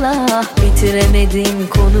maşallah, bitiremedim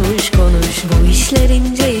konuş konuş. Bu işler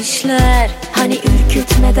ince işler, hani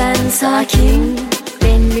ürkütmeden sakin.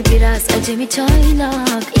 Belli biraz acemi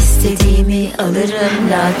çaylak, istediğimi alırım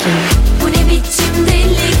lakin. Bu ne biçim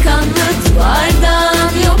delikanlı,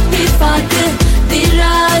 duvardan yok bir farkı.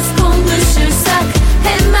 Biraz konuşursak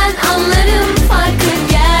hemen anlarım farkı.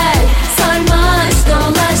 Gel sarmaş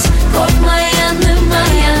dolaş, korkma yanıma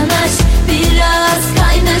yanaş. Biraz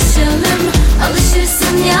kaynaşalım,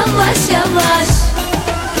 alışırsın yavaş yavaş.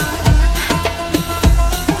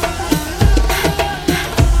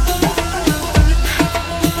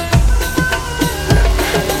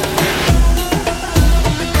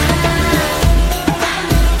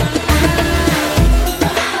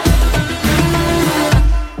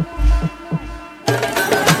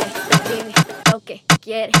 Okay.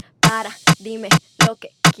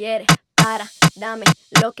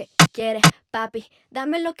 lo que quieres, papi,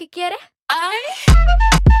 dame lo que quieres.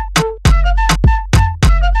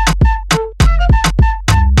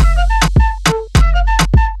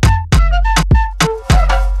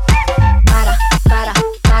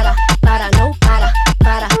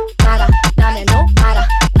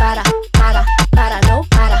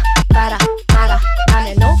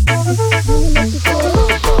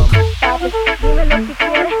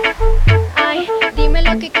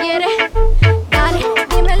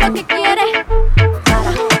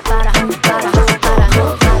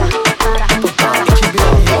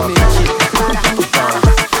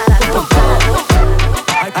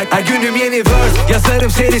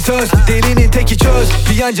 Yazarım seri söz, delinin teki çöz.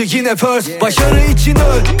 Piyancı yine first, başarı için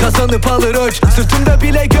öl. Kazanıp alır ölç, sırtımda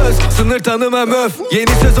bile göz. Sınır tanımam öf,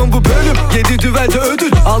 yeni sezon bu bölüm. 7 düvelde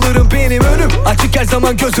ödül, alırım benim önüm. Açık her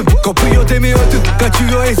zaman gözüm, kopuyor demiyordum.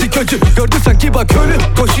 Kaçıyor ezik öcü, gördü sanki bak ölüm.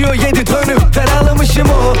 Koşuyor 7 dönüm, ferahlamışım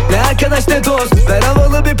o. Ne arkadaş ne dost, ver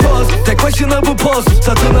havalı bir poz. Tek başına bu poz,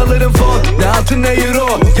 satın alırım fon. Ne altın ne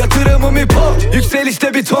euro, yatırımım hip hop.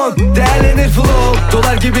 Yükselişte bir ton, değerlenir flow.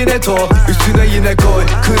 Dolar gibi net o, üstüne yine koy.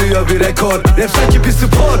 Kırıyor bir rekor, rap sanki bir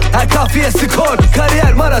spor. Her kafiye skor,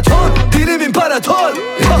 kariyer maraton. Dilim imparator.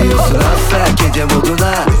 Ne diyorsun asla gece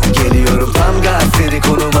moduna? Geliyorum tam gaz seni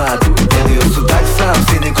konuma. Ne diyorsun taksam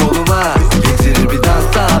seni koluma? Getirir bir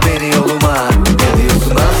dans daha beni yoluma. Ne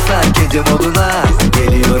diyorsun asla gece moduna?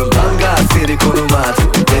 Geliyorum tam gaz seni konuma.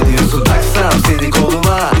 Ne diyorsun taksam seni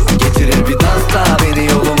koluma? Getirir bir dans daha beni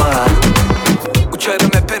yoluma.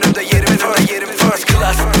 Uçarım hep önümde yerim first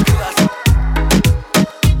class.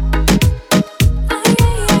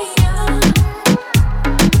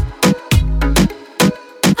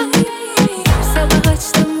 Sabah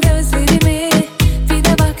açtım gözlerimi, bir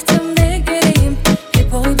de baktım ne göreyim.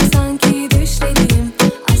 Hep oydu sanki düşlediğim,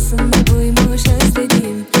 aslında buymuş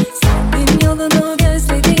özlediğim. Senin yolunu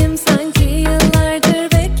gözlediğim, sanki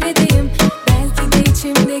yıllardır beklediğim. Belki de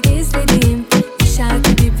içimde gizlediğim, bir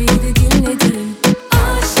şarkı gibiydi dinlediğim.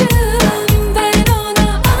 Aşığım ben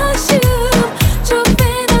ona aşığım, çok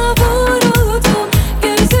fena vuruldum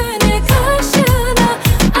gözüne kaşına.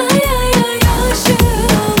 Ay ay ay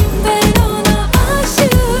aşığım ben ona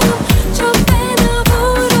aşığım, çok fena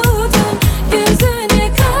vuruldum gözüne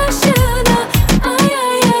kaşına. Ay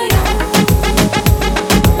ay ay.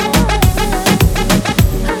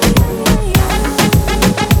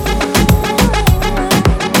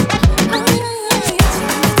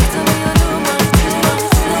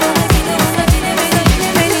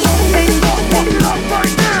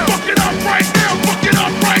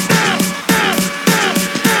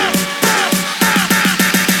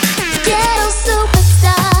 Ghetto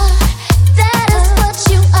superstar, that is what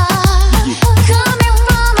you are. Coming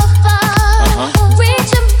from afar,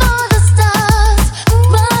 reaching for the stars.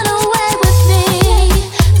 Run away with me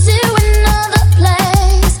to another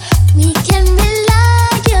place. We can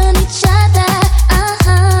rely on each other.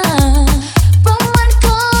 From one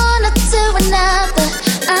corner to another.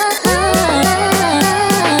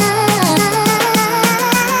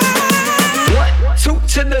 Two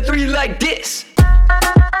to the three like this.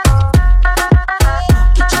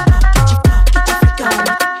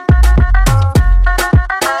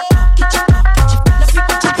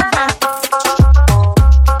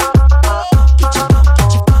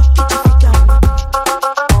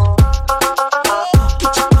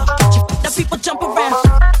 The people jump around.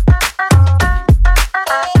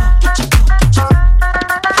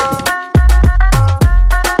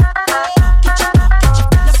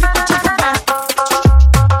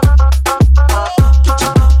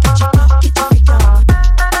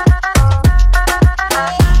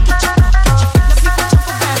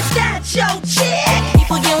 That's your chick.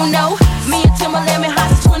 People you don't know, me and Timberland been hot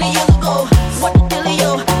since 20 years ago. What the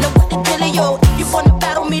dealio? Now what the dealio? You wanna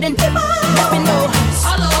battle me, then let me know.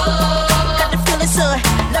 Hello, got the feeling, son.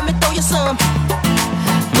 Let me throw you some.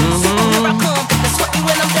 Here I come. That's what you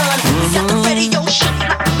when I'm done. Got the radio shut.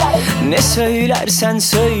 Ne söylersen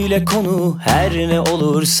söyle konu, her ne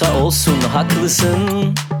olursa olsun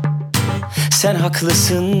haklısın. Sen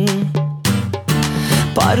haklısın.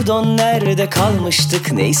 Pardon nerede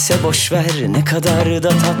kalmıştık, neyse boşver, ne kadar da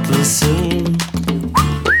tatlısın.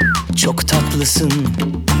 Çok tatlısın.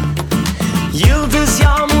 Yıldız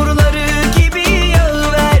yağmurları gibi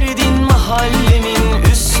yağıverdin mahallemin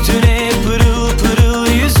üstüne, pırıl pırıl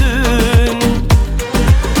yüzün.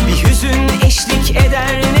 Bir hüzün eşlik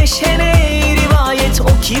eder neşene, rivayet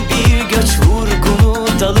o ki bir göç vurgunu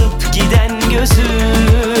dalıp giden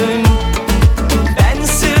gözün. Ben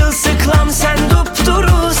sırılsıklam sen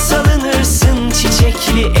dupduru salınırsın,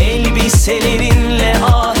 çiçekli elbiselerinle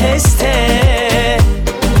aheste.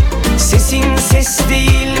 Sesin ses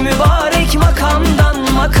değil mübarek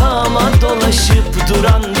makamdan makama dolaşıp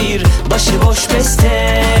duran bir başıboş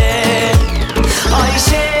beste.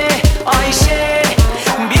 Ayşe, Ayşe,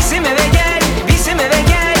 bizim eve gel, bizim eve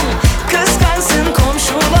gel. Kıskansın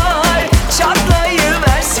komşular,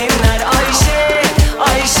 çatlayıversinler. Ayşe,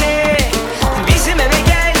 Ayşe, bizim eve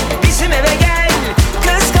gel, bizim eve gel.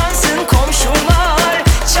 Kıskansın komşular,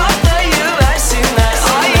 çatlayıversinler.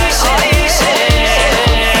 Ayşe, Ayşe.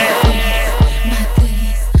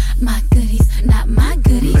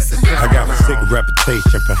 I got a sick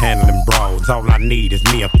reputation for handling brawls. All I need is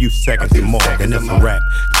me a few seconds and more, then it's a rap.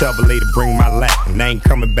 Tell the lady bring my lap, and they ain't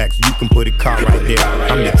coming back, so you can put a car right there.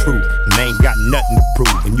 I'm the truth, and they ain't got nothing to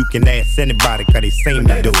prove. And you can ask anybody, cause they seen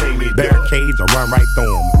me do it. Barricades, I run right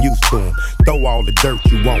through them, I'm used to them. Throw all the dirt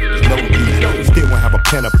you want, no use. Still won't have a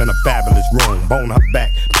pen up in a fabulous room. Bone her back,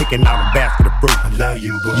 picking out a basket of fruit. I love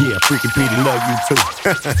you, boo. Yeah, freaking Petey love you too.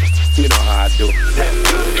 You know how I do it.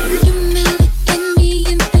 You may look at me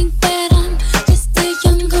and think that I'm just a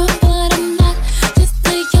young girl, but I'm not just a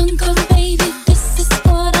young girl, baby. This is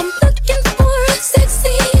what I'm looking for.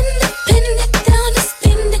 Sexy, independent, down to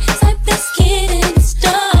spend it, type that's getting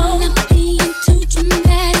strong. Not being too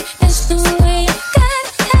dramatic, that's the way I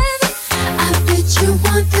gotta have it. I bet you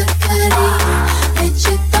want the goodie, bet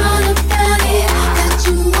you thought about it, that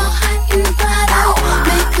you all hot and bothered,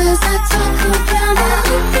 because I talk about it.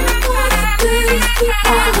 Looking for the goodies, keep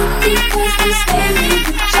on looking, 'cause they stay in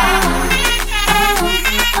the jar. Oh,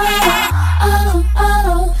 oh, oh,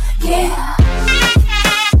 oh, yeah.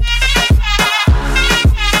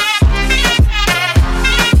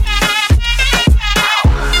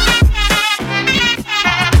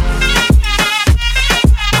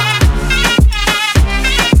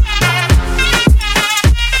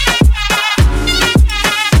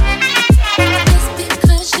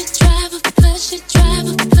 Because you drive a plus, you drive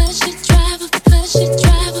a plus, you drive a plus, you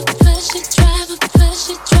drive a plus, you drive a plus,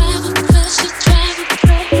 you drive a plus, you drive a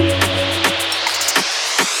plus.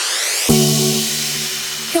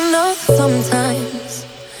 You know, sometimes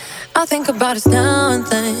I think about us now and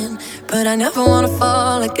then, but I never wanna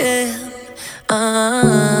fall again.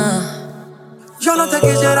 Yo no te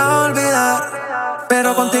quisiera olvidar,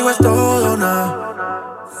 pero contigo es todo una.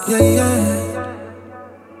 Yeah, yeah.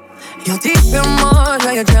 You're deep in more,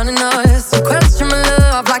 yeah, you're drowning us. You question my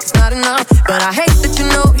love like it's not enough, but I hate that you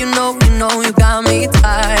know you got me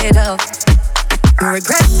tied up. You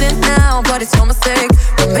regret it now, but it's your mistake.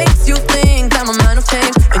 What makes you think that my mind will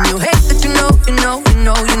change? And you hate that you know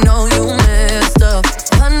you messed up.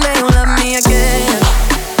 One day you'll love me again.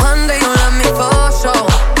 One day you'll love me for sure.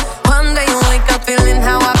 One day you'll wake up feeling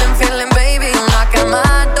how I've been feeling, baby. You'll knock at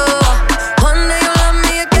my door. One day you'll love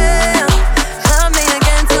me again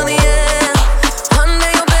till the end. One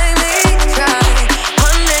day you'll make me cry.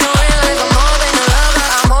 One day you'll realize I'm more than your lover.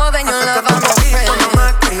 I'm more than your lover. I'm your friend.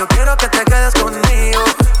 Nomás que yo quiero que te quedes conmigo.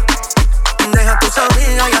 Deja tus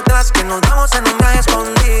amigas ahí atrás, que nos vamos en un viaje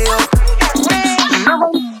escondido.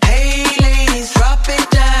 Hey ladies, drop it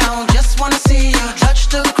down. Just wanna see you touch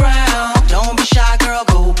the ground. Don't be shy, girl,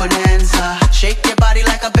 go bonanza. Shake your body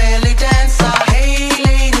like a belly dancer. Hey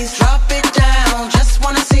ladies, drop it down. Just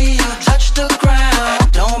wanna see you touch the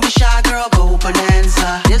ground. Don't be shy, girl, go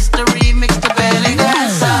bonanza. This the remix, the belly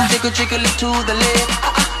dancer. Jiggle, jiggle it to the left.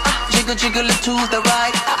 Jiggle, jiggle it to the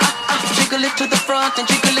right. Jiggle it to the front and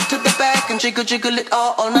jiggle it to the back and jiggle, jiggle it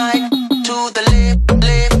all night. To the left,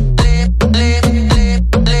 left, left, left,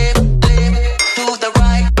 left, left, left. To the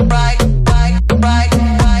right, right, right, right,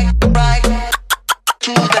 right, right.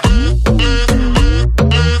 To the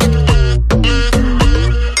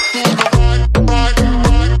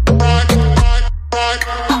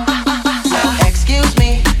excuse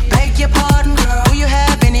me, beg your pardon, girl. Do you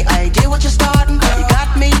have any idea what you're starting? You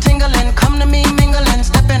got me tingling, come to me mingling,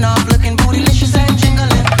 stepping off, looking bootylicious and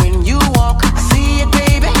jingling. When you walk, I see it,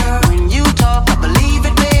 baby. When you talk, I believe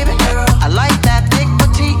it, baby. I like that thick,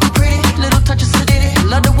 petite, pretty, little touch of sedity.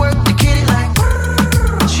 Love to work the kitty like.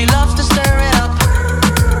 She loves to stir it up.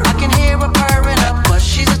 I can hear her purring up, but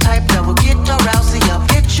she's the type that will get her rousey up,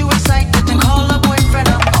 get you excited, then call her boyfriend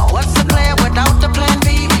up. Oh, what's the plan without the plan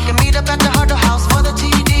B? We can meet up at the Harder House for the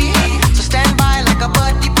TD. So stand by like a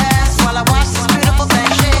buddy pass while I watch this beautiful thing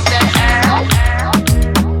shake that ass.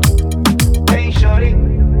 Hey shorty,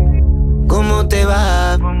 ¿cómo te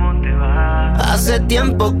va? Hace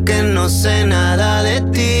tiempo que no sé nada de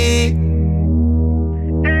ti.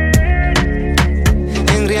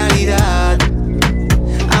 En realidad,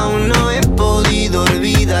 aún no he podido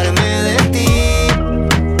olvidarme de ti.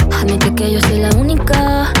 Admite que yo soy la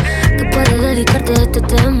única que puede dedicarte a este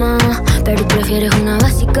tema, pero prefieres una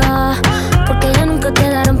básica porque ya nunca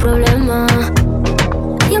quedaron problemas.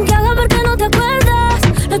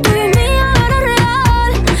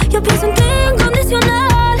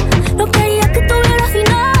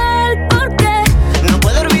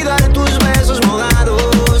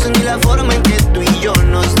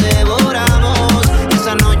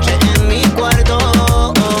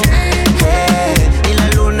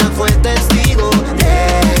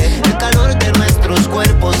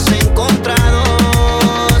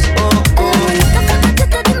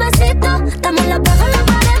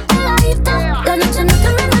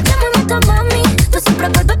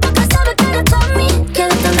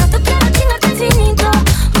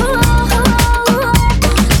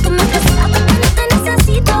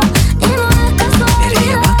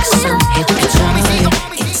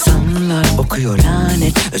 kokuyor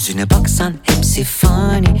lanet. Özüne baksan hepsi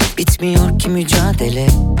fani, bitmiyor ki mücadele.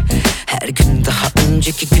 Her gün daha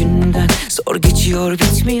önceki günden zor geçiyor,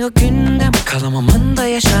 bitmiyor gündem. Kalamam anda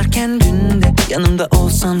yaşarken dünde, yanımda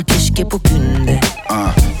olsan keşke bugün de.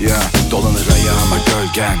 Dolanır ayağıma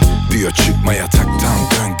gölgen, diyor çıkma yataktan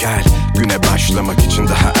dön gel. Güne başlamak için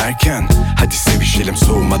daha erken, hadi sevişelim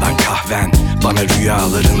soğumadan kahven. Bana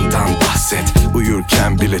rüyalarından bahset,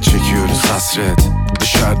 uyurken bile çekiyoruz hasret.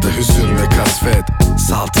 Dışarıda hüzün ve kasvet,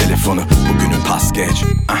 sal telefonu bugünü pas geç.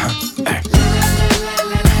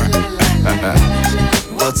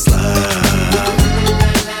 What's love?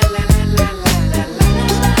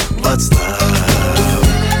 What's love?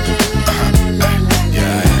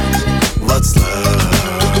 What's love?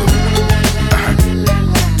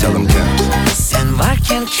 Tell 'em Sen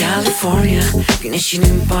varken California,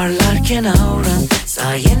 güneşinin parlarken auran,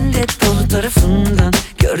 sayende dolu tarafından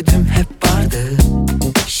gördüm hep vardı.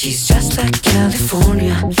 She's just like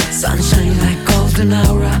California, sunshine like golden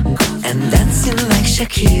aura, and dancing like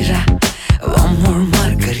Shakira, one more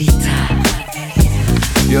margarita.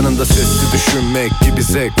 Yanında sesli düşünmek gibi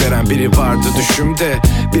zevk veren biri vardı düşümde.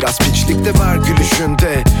 Biraz piçlik de var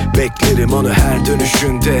gülüşünde, beklerim onu her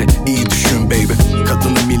dönüşünde. İyi düşün baby,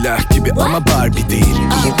 kadını milah gibi ama Barbie değil.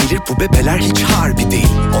 İyi bilir bu bebeler hiç harbi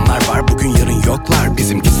değil. Onlar var bugün yarın yoklar,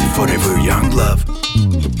 bizimkisi forever young love.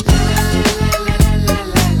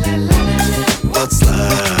 What's love?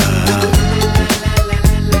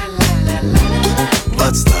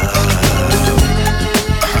 What's love?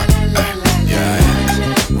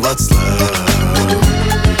 What's love?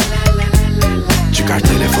 Çıkar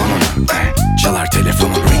telefonunu, çalar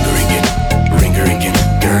telefonun. Ring a ringin, ring a ringin,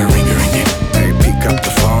 girl ring a ringin. Hey, pick up the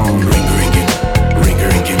phone. Ring a ringin, ring a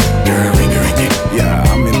ringin, girl ring a ringin.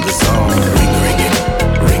 Yeah, I'm in the zone. Ring a ringin,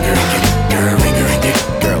 ring a ringin, girl ring a ringin.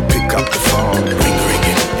 Girl, pick up the phone. Ring a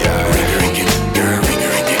ringin, yeah, ring a ringin, girl ring a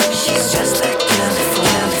ringin. She's just like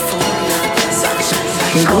California, sunshine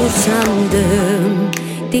like Dur golden sandım,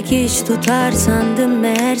 dikiş tutar sandım,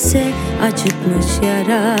 meğerse acıtmış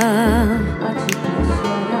yara.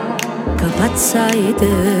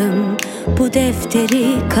 Kapatsaydım bu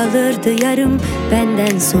defteri, kalırdı yarım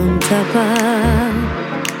benden son çaba.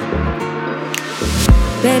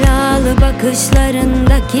 Belalı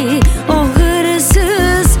bakışlarındaki o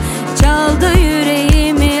hırsız çaldı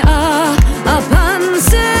yüreğimi, ah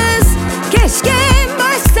apansız. Keşke en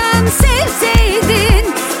baştan sevseydin,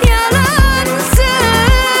 yalansız.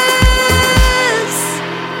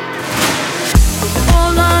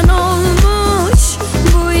 Olan olmuş,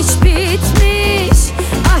 bu iş bitmiş.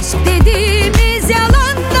 Aşk dediğimiz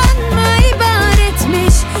yalandan mı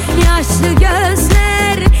ibaretmiş? Yaşlı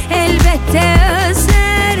gözler elbette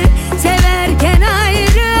özler, severken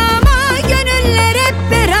ayrı ama gönüller hep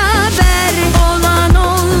beraber. Olan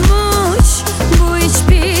olmuş, bu iş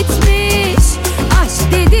bitmiş. Aşk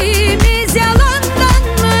dediğimiz yalandan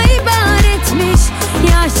mı ibaretmiş?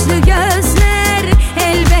 Yaşlı gözler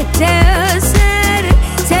elbette özler,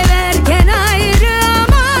 severken ayrı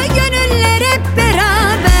ama gönüller hep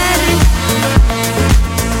beraber.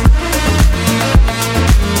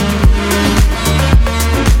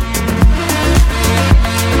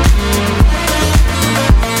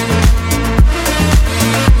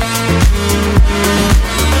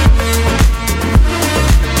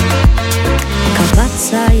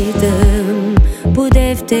 Kapatsaydım bu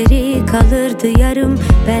defteri, kalırdı yarım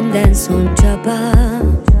benden son çaba.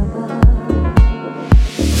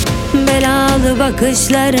 Belalı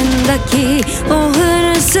bakışlarındaki o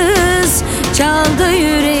hırsız çaldı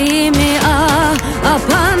yüreğimi, ah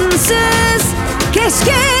apansız.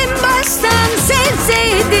 Keşke en baştan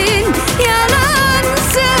sevseydin,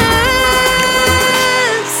 yalansız.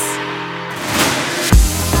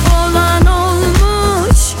 Olan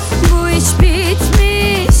olmuş, bu iş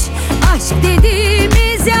bitmiş. Aşk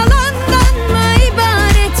dediğimiz yalandan mı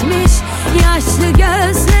ibaretmiş? Yaşlı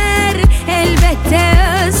gözler elbette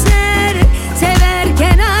özler,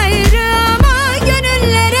 severken ayrı ama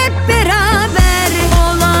gönüller hep beraber.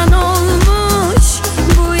 Olan olmuş,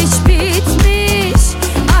 bu iş bitmiş.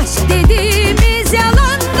 Aşk dediğimiz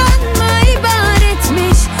yalandan mı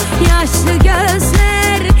ibaretmiş? Yaşlı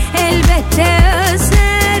gözler elbette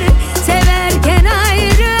özler, severken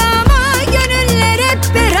ayrı ama gönüller hep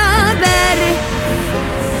beraber.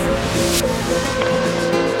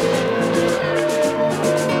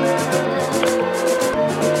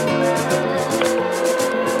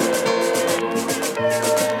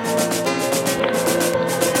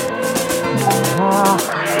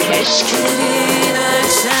 Keşke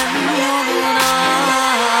dönsem yoluna,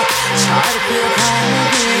 çarpı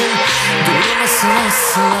kalbim durmasın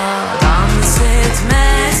asla. Dans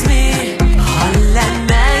etmez mi?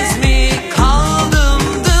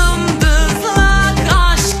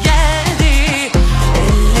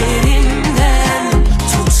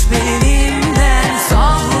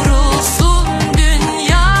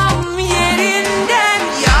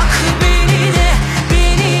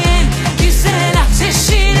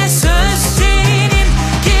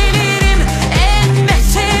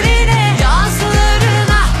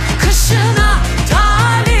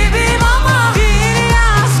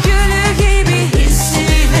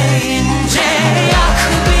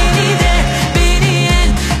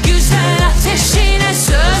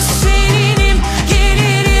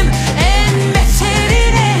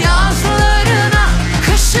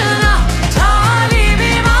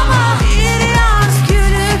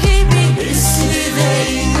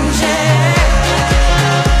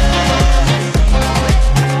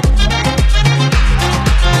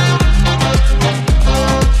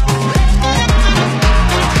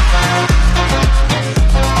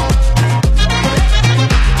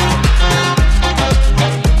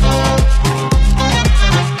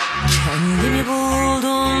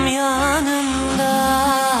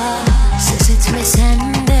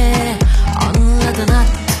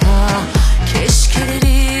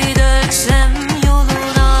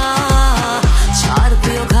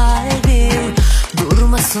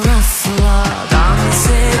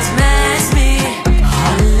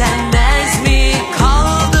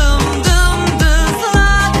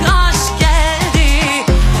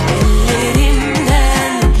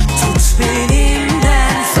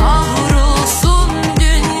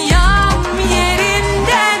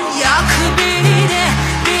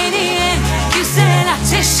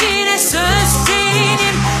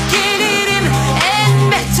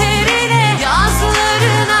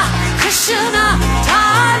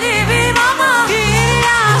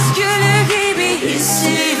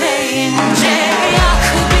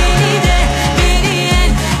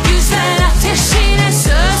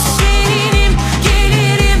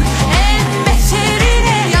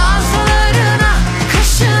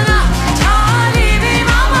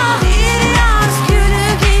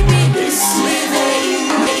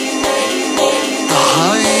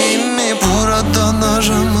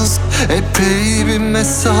 epey bir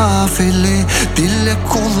mesafeli. Dille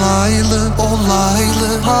kolaylı,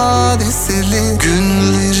 olaylı, hadiseli.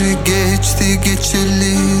 Günleri geçti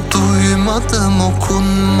geçeli, duymadım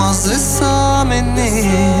okunmaz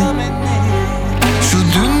esameni. Şu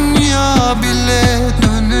dünya bile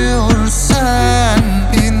dönüyor, sen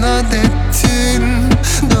inat ettin,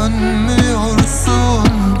 dönmüyorsun.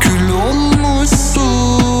 Kül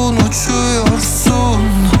olmuşsun, uçuyorsun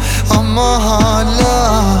ama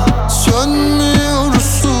hala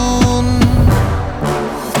sönmüyorsun.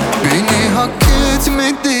 Beni hak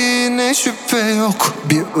etmediğine şüphe yok,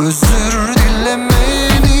 bir özür dileme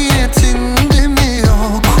niyetinde mi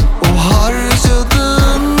yok? O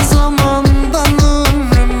harcadığın zamandan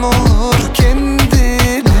ömrüm olur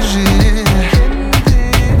kendileri.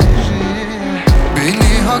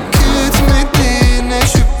 Beni hak etmediğine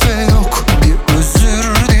şüphe yok, bir özür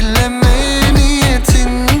dileme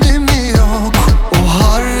niyetinde mi yok? O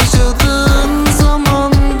harcadığın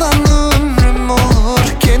zamandan ömrüm olur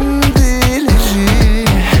kendileri.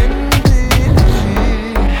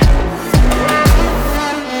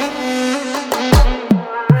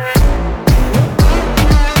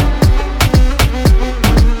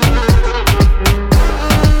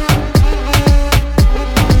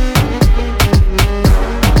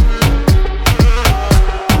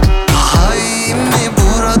 Daha iyi mi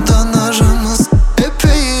buradan aramız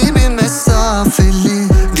epey bir mesafeli.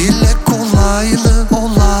 Dile kolaylı,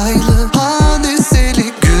 olaylı,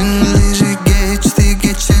 hadiseli. Günleri geçti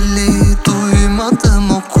geçeli,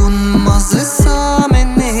 duymadım okunmaz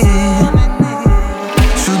esameni.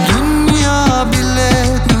 Şu dünya bile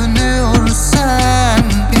dönüyor, sen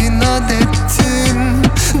inat ettin,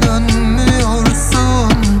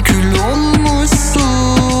 dönmüyorsun. Kül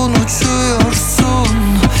olmuşsun, uçuyorsun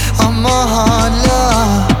ama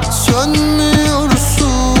hala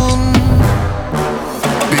sönmüyorsun.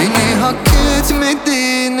 Beni hak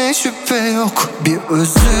etmediğine şüphe yok, bir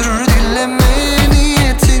özür dileme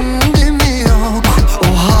niyetinde mi yok? O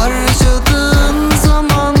harcadığın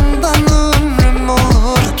zamandan ömrüm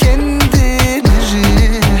olur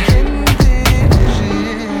kendileri.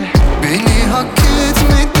 Beni hak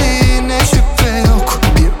etmediğine şüphe yok,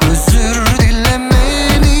 bir özür dileme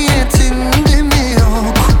niyetinde mi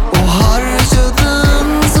yok? O harcadığın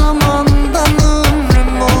zamandan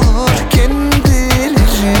ömrüm olur kendileri.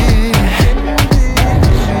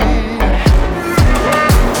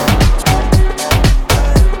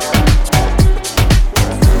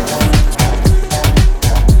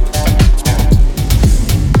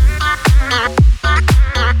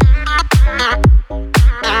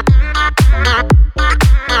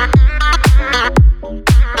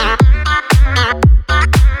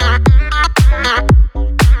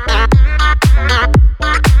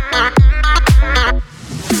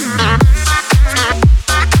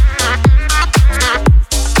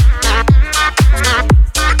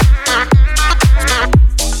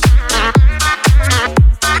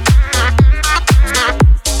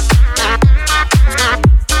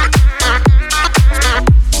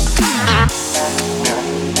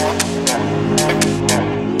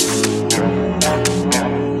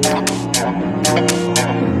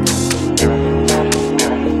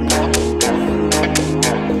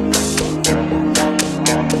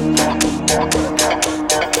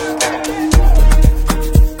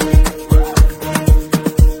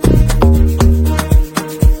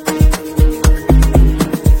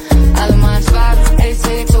 Allemaal schwarz, ich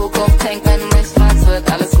seh die Zukunft, denk, wenn mich schwarz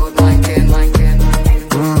wird, alles gut, mein Kind, mein Kind.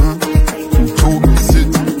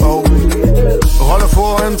 Rolle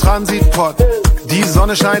vor im Transitpot. Die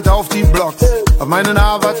Sonne scheint auf die Blocks. Hab meinen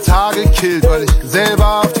Avatar gekillt, weil ich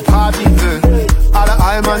selber auf die Party will. Alle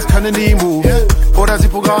Allmanns können die Moves. Oder sie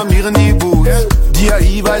programmieren die Boots. Die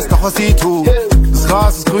AI weiß doch, was sie tut. Das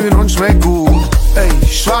Gras ist grün und schmeckt gut. Ey,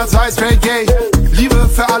 schwarz, weiß, straight, gay. Liebe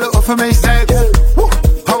für alle und für mich selbst.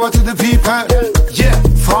 Power to the people. Yeah,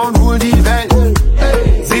 Frauen holen die Welt.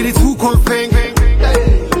 Seh die Zukunft pink.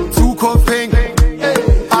 Zukunft pink.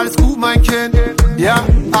 Alles gut, mein Kind. Ja,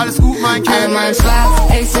 alles gut, mein Kind. Allemaal schwarz,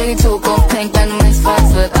 ich seh die Zukunft pink, wenn mich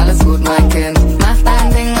schwarz wird, alles gut, mein Kind. Mach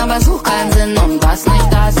dein Ding, aber such keinen Sinn, und was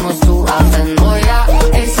nicht da ist, musst du achten. Oh ja,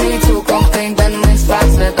 ich seh die Zukunft pink, wenn mich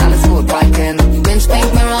schwarz wird, alles gut, mein Kind. Binge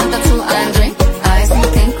pink, mir und dazu ein Drink. Ice,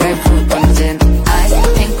 pink, Grapefruit und Gin. Ice,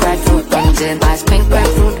 pink, Grapefruit und Gin. Ice, pink,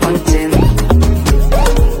 Grapefruit und Gin.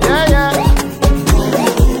 Yeah, yeah.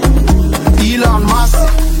 Elon Musk,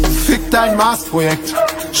 fick dein Mars-Projekt.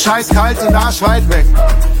 Scheiß kalt und Arsch weit weg.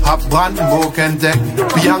 Hab Brandenburg entdeckt.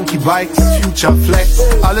 Bianchi Bikes, Future Flex.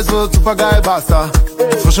 Alles wird super geil, Basta.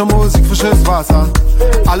 Frische Musik, frisches Wasser.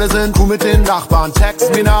 Alle sind cool mit den Nachbarn.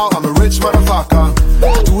 Text me now, I'm a rich motherfucker.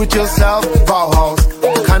 Do it yourself, Bauhaus.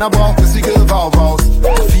 Keiner braucht bissige Baubaus.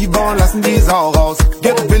 Fieber und lassen die Sau raus.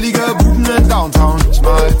 Gibt billige Buden in Downtown. Ich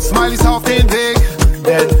mal Smileys auf den Weg,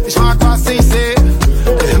 denn ich mag, was ich seh.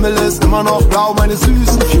 Der Himmel ist immer noch blau, meine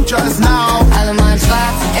süßen Future is now. Alle mal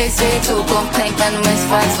schwarz, ich seh Zukunft pink, wenn du mich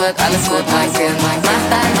fragst, wird alles gut, mein Kind. Mach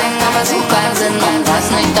dein Ding, aber such keinen Sinn, und was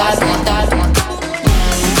nicht da ist, nicht da ist.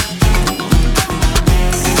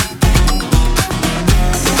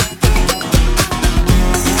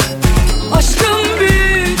 Aşkım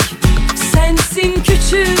büyük, sensin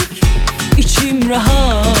küçük, içim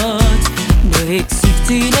rahat. Ne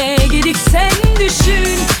eksikti ne gedik sen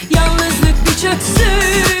düşün, yalnızlık bir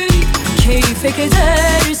çöksün. Keyfe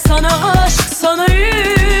keder, sana aşk, sana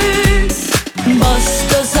yük. Bas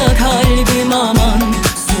gaza kalbim aman,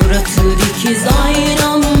 suratı dikiz aynı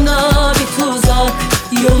anda bir tuzak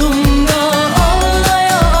yolumda.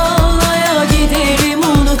 Ağlaya ağlaya giderim,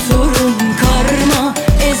 unuturum karma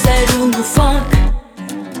ezer un ufak.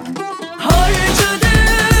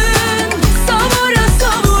 Harcadın savura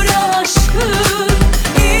savura aşkı,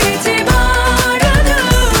 itibarını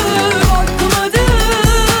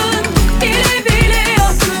korkmadın bile bile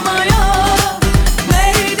yakmaya.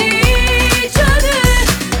 Verdiği canı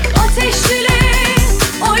ateşle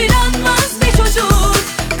oynanmaz bir çocuk.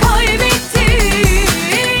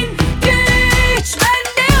 Kaybettin güç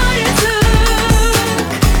bende artık.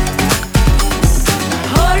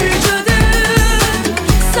 Harcadın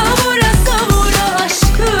savura savura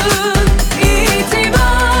aşkın,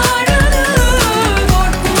 itibarını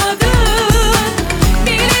korkmadın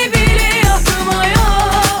bile bile yakmaya.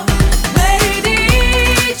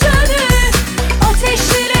 Verdiği canı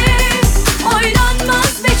ateşle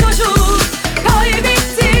oynanmaz bir çocuk.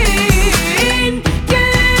 Kaybettin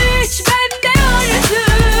güç bende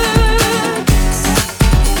artık.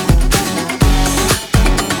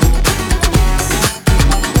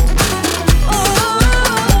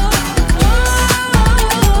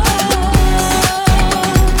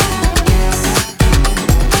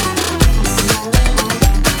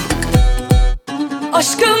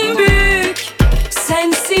 Aşkım büyük,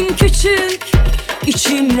 sensin küçük,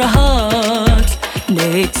 içim rahat. Ne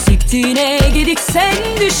eksikti ne gedik sen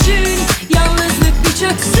düşün, yalnızlık bir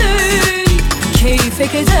çöksün. Keyfe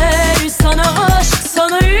keder, sana aşk,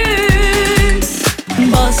 sana yük.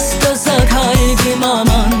 Bas gaza kalbim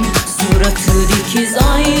aman, suratı dikiz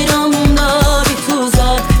aynı anda bir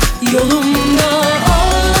tuzak yolumda.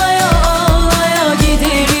 Ağlaya ağlaya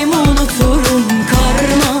giderim, unuturum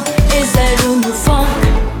karma ezer un ufak.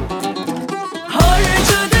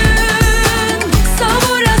 Harcadın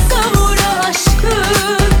savura savura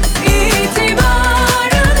aşkın,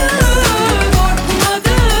 itibarını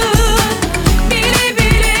korkmadın bile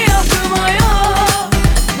bile yakmaya.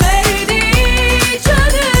 Verdiği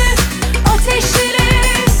canı ateşle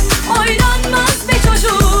oynanmaz bir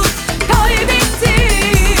çocuk.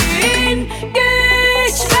 Kaybettin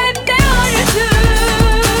güç bende artık.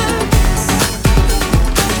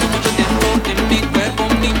 En mi cuerpo,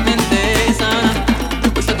 mi mente sana.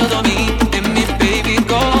 Puesta todo a mí, en mi baby,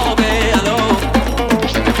 go, véalo.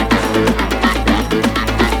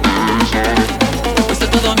 Puesta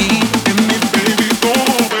todo a mí, en mi baby, go,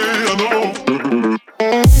 véalo.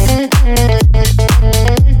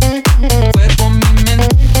 Cuerpo, mi mente.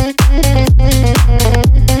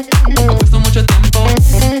 Ha puesto mucho tiempo.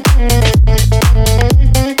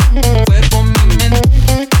 Cuerpo, mi mente.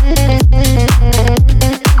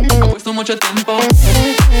 Ha puesto mucho tiempo.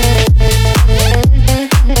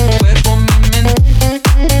 Cuerpo, mi mente.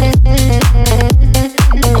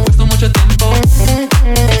 Ha puesto mucho tiempo.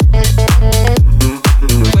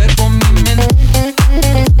 Cuerpo, mi mente.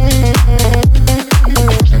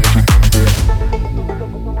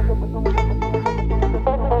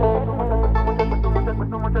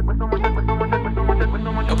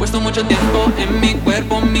 He puesto mucho tiempo en mi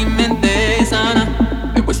cuerpo, mi mente sana.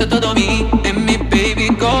 He puesto todo a mí, en mi baby,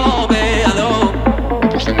 go, véalo.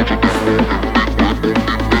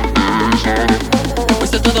 He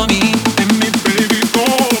puesto todo a mí, en mi baby, go,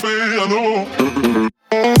 véalo.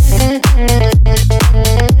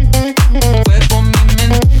 Cuerpo, mi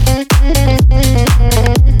mente.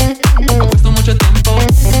 He puesto mucho tiempo.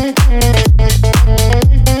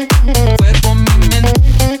 Cuerpo, mi mente.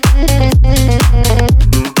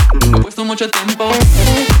 He puesto mucho tiempo.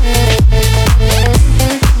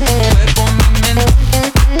 Cuerpo, mi mente.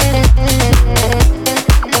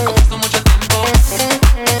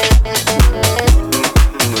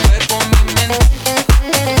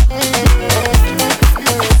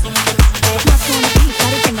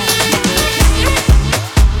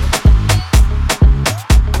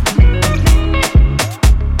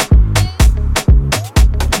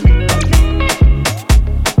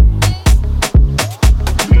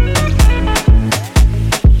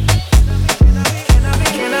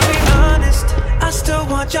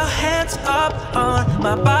 want your hands up on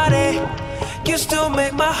my body. You still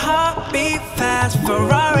make my heart beat fast.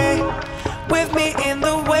 Ferrari with me in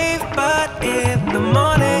the wave, but in the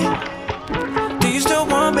morning. Do you still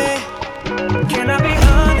want me? Can I be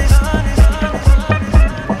honest?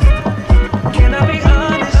 Can I be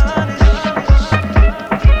honest?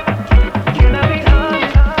 Can I be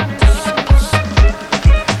honest?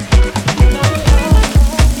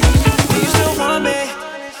 Do you still want me?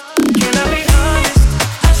 Can I be honest?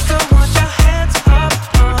 I still want your hands up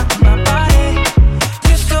on my body.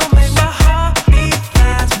 You still make my heart beat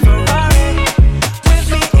fast. Ferrari with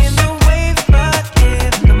me in the wave, but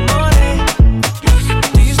in the morning.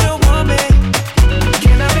 Do you still want me?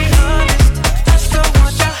 Can I be honest? I still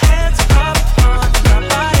want your hands up on my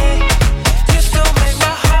body. You still make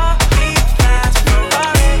my heart beat fast.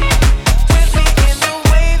 Ferrari with me in the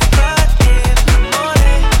wave, but in the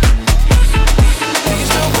morning. Do you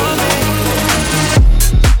still want me?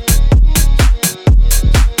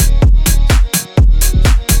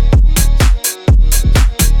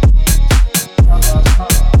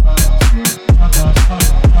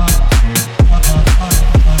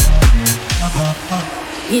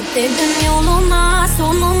 Git dedim yoluna,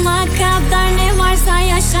 sonuna kadar ne varsa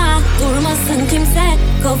yaşa. Durmasın kimse,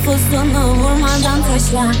 kafasını vurmadan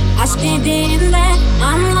taşla. Aşk dediğinde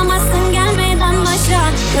anlamazsın gelmeden başa.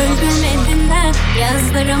 Öldürmedin de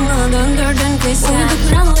yazlarımı döndürdün kışa. Uydu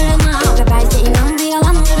kurallarına ve belki inandı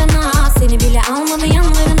yalanlarına. Seni bile almadı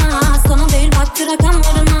yanlarına. Sana değil baktı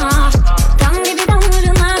rakamlarına. Kan gibi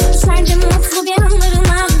damlarına düşerdim mutlu bir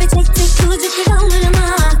anlarına. Ve çektik kılıcı krallarına.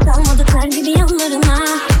 Kalmadı kar gibi yanlarına.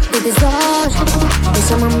 Dedi zor,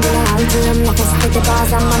 yaşamam bile aldığım nefes dedi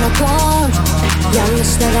bazen bana kor.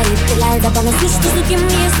 Yanlışlara ettiler de bana suçlusu kim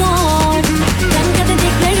diye sor. Kanka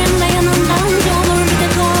dediklerimde yanında önce olur bir de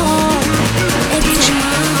kor.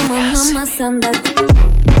 Tamam anlamasan da.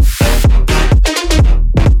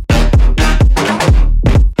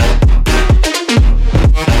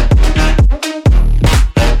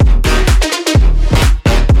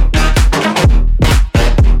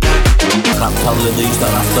 Kaptallıyız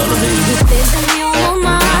taraftarı değil. Dedim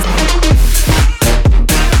yoluma.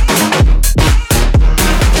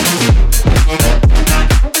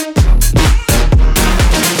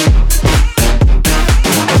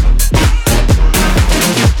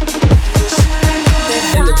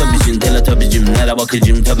 Teletubby'cim, nere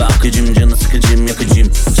bakıcım, tabi akıcım, canı sıkıcım,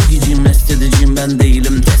 yakıcım. Çekiciyim, mest ediciyim, ben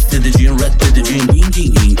değilim, test ediciyim, reddediciyim. Din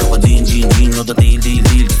din din, kafa din din din, o da değil değil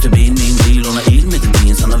değil. İşte beyin miyim değil, ona eğilmedi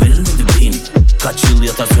din, sana verilmedi beyin. Kaç yıl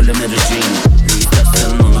yatar söyleme rejim. Ne istersen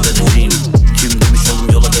onu vereceğim. Kim demiş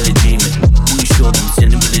oğlum yola geleceğimi. Bu iş oğlum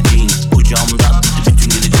senin bileceğin. Kucağımda dedi bütün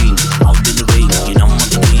geleceğin. Al beni reyin,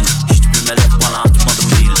 inanmadı değil. Hiçbir melek bana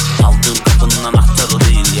atmadım değil. Aldığım kapının anahtarı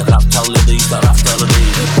değil. Ya kartal ya da taraftarı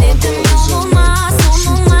değil. Dedim yoluma,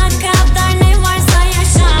 sonuna kadar ne varsa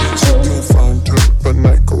yaşa. Trying to find her, but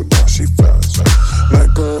night go down, she fast.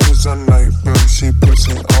 Night girl is a night bird, she puts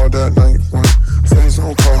in all that night work. Friends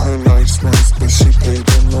don't call her nice ones, but she paid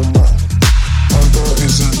them no mind. My girl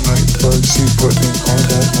is a night bird, she put in all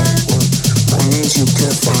that night work. Mornings you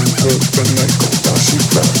can't find her, but night go down, she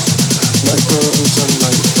fast. Night girl is a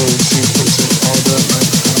night bird, she puts in all that night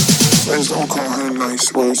work. Friends don't call her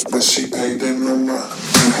nice words, but she paid them no mind.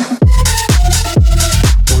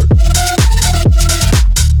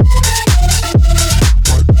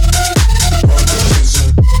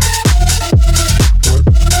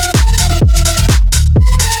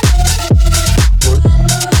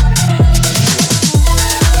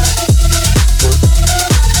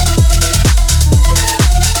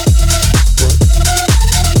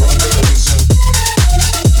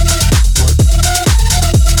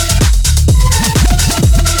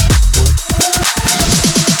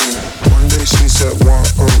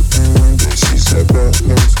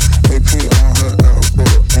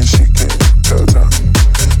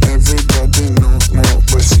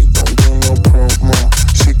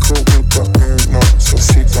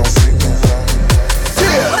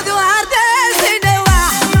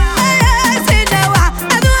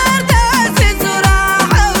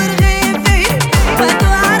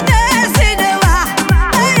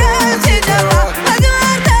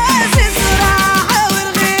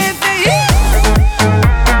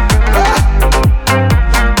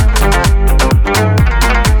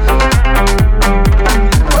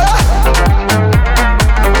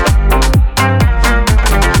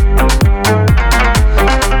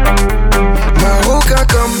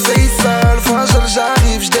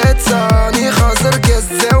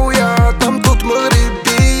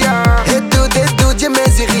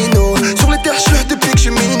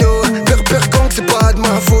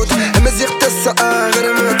 مزيق تسعى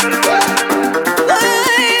غرمت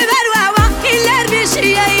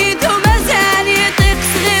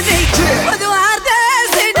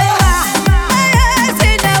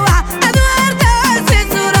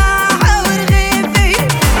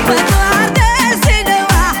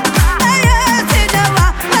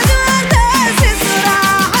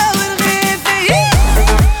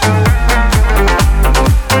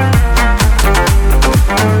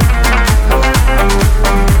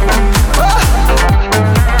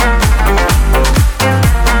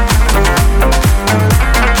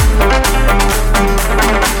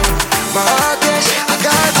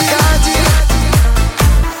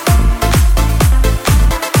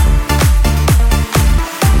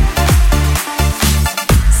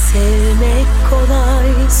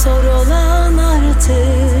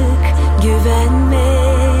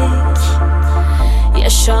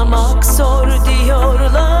Yaşamak zor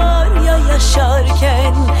diyorlar ya,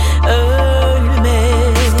 yaşarken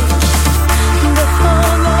ölmek.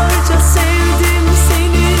 Defalarca sevdim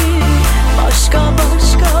seni, başka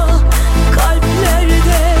başka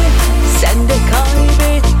kalplerde. Sen de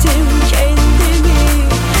kaybettim kendimi,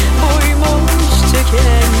 buymuş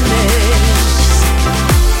tükenmek.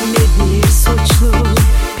 Ne bir suçlu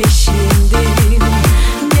peşindeyim,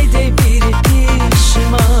 ne de bir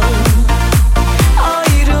pişman.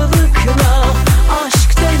 Ayrılıkla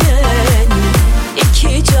aşk denen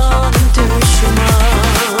iki can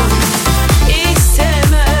düşman.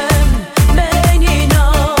 İstemem ben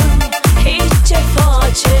inan, hiç cefa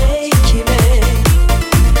çekme.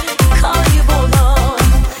 Kaybolan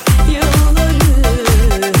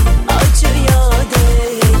yılları acı yad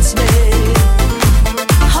etme.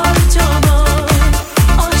 Harcanan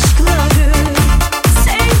aşkları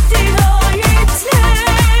sevdir ayetle.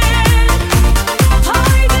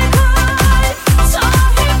 Haydi kalp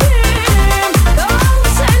sahibim, kal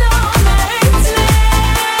selametle.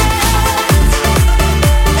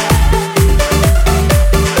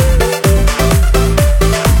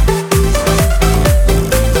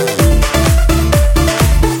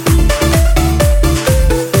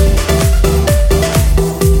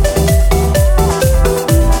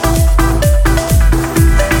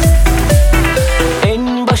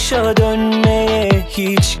 En başa dönmeye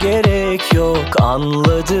hiç gerek yok,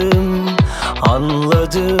 anladım,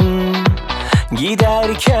 anladım.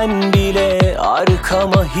 Giderken bile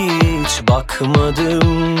arkama hiç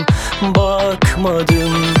bakmadım,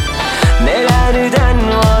 bakmadım. Nelerden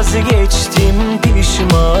vazgeçtim,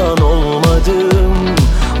 pişman olmadım,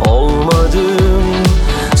 olmadım.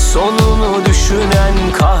 Sonunu düşünen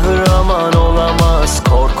kahraman olamaz,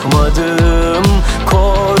 korkmadım,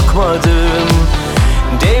 korkmadım.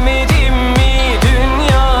 Demedim mi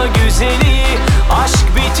dünya güzeli, aşk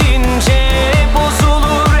bitince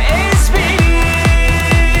bozulur ezberi.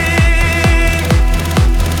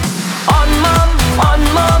 Anmam,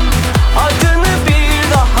 anmam, adını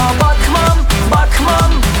bir daha bakmam,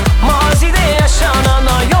 bakmam. Mazide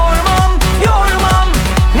yaşanana yormam, yormam.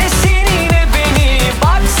 Ne seni ne beni,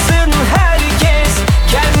 baksın herkes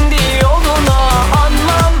kendi yoluna.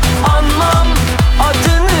 Anmam, anmam,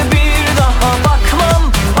 adını bir daha bakmam,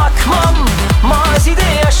 bakmam. Mazide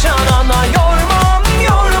yaşanana yormam,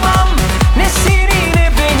 yormam. Ne seni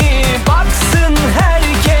ne beni, baksın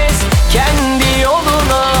herkes kendi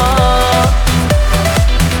yoluna.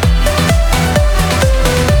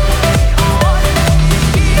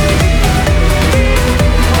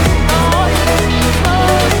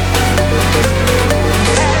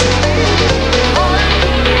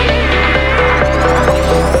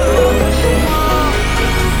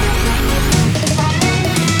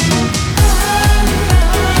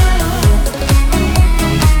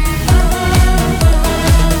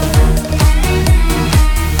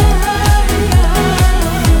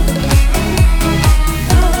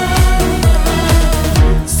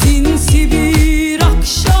 Sinsi bir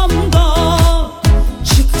akşamda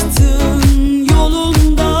çıktın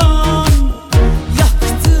yolumdan,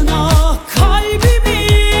 yaktın ah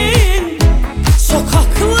kalbimin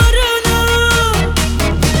sokaklarını.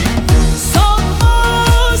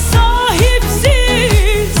 Sanma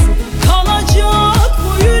sahipsiz kalacak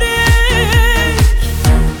bu yürek.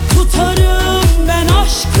 Tutarım ben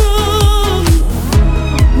aşkın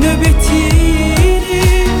nöbetini.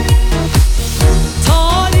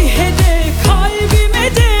 Tarihe de kalbime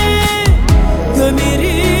de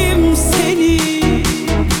gömerim seni.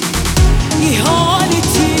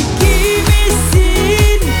 İhaneti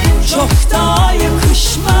giymişsin, çok daha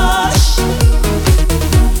yakışmış.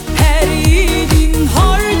 Her yiğidin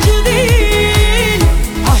harcı değil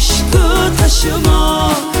aşkı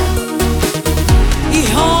taşımak.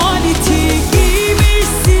 İhaneti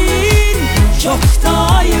giymişsin,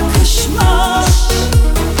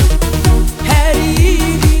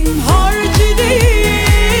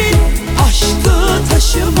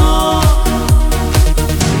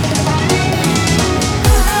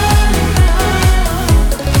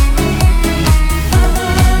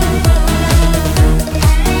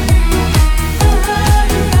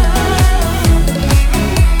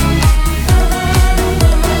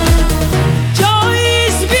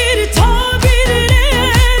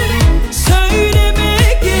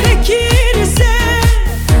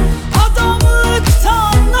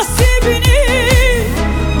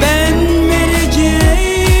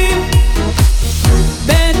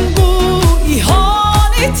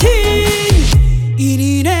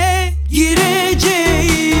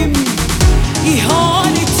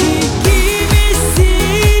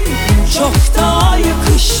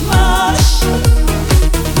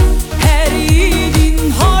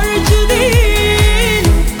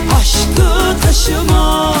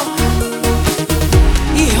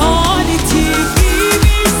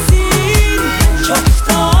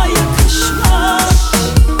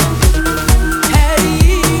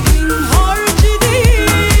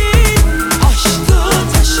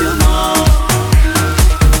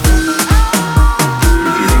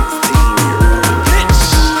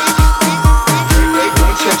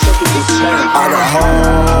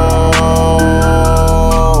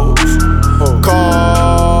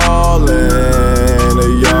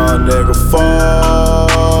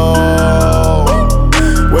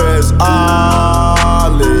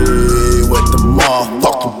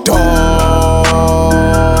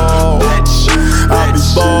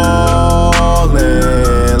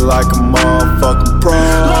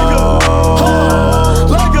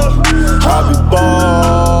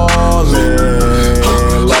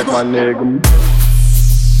 nigga.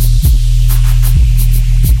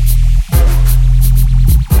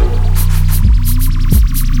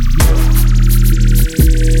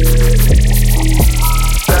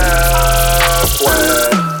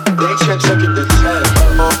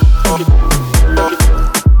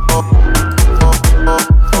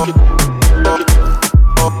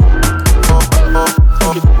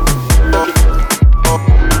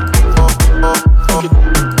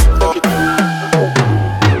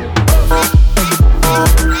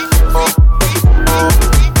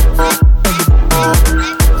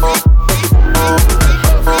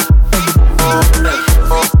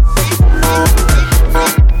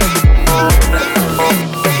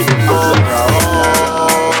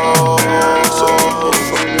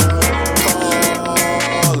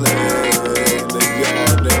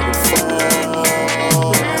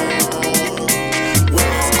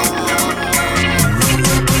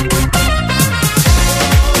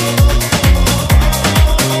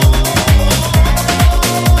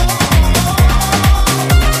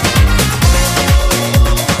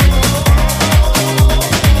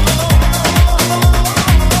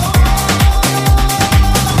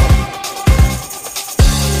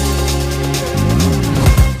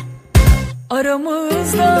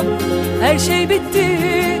 Aramızda her şey bitti,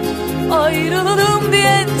 ayrılalım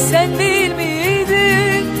diyen sen değil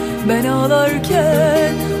miydin? Ben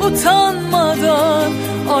ağlarken utanmadan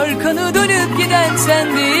arkanı dönüp giden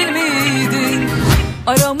sen değil miydin?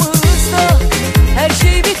 Aramızda her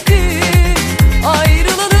şey bitti,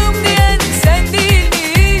 ayrılalım diyen sen değil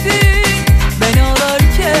miydin? Ben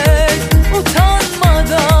ağlarken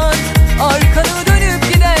utanmadan arkanı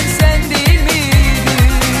dönüp giden sen değil miydin?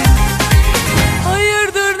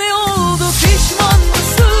 Hayırdır ne oldu, pişman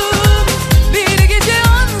mısın? Bir gece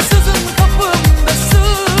ansızın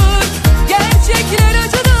kapımdasın. Gerçekler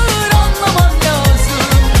acıdır, anlaman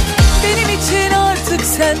lazım. Benim için artık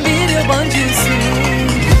sen bir yabancısın.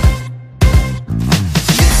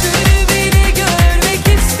 Yüzünü bile görmek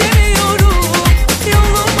istemiyorum.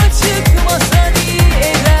 Yoluma çıkmasan iyi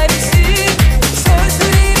edersin.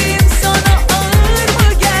 Sözlerim sana ağır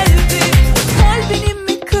mı geldi? Kalbini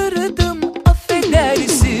mi kırdım,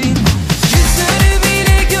 affedersin. Yüzünü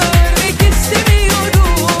bile görmek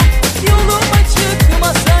istemiyorum. Yoluma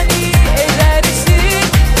çıkmasan iyi edersin.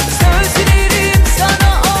 Sözlerim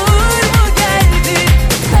sana ağır mı geldi?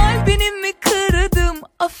 Kalbini mi kırdım,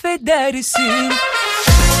 affedersin.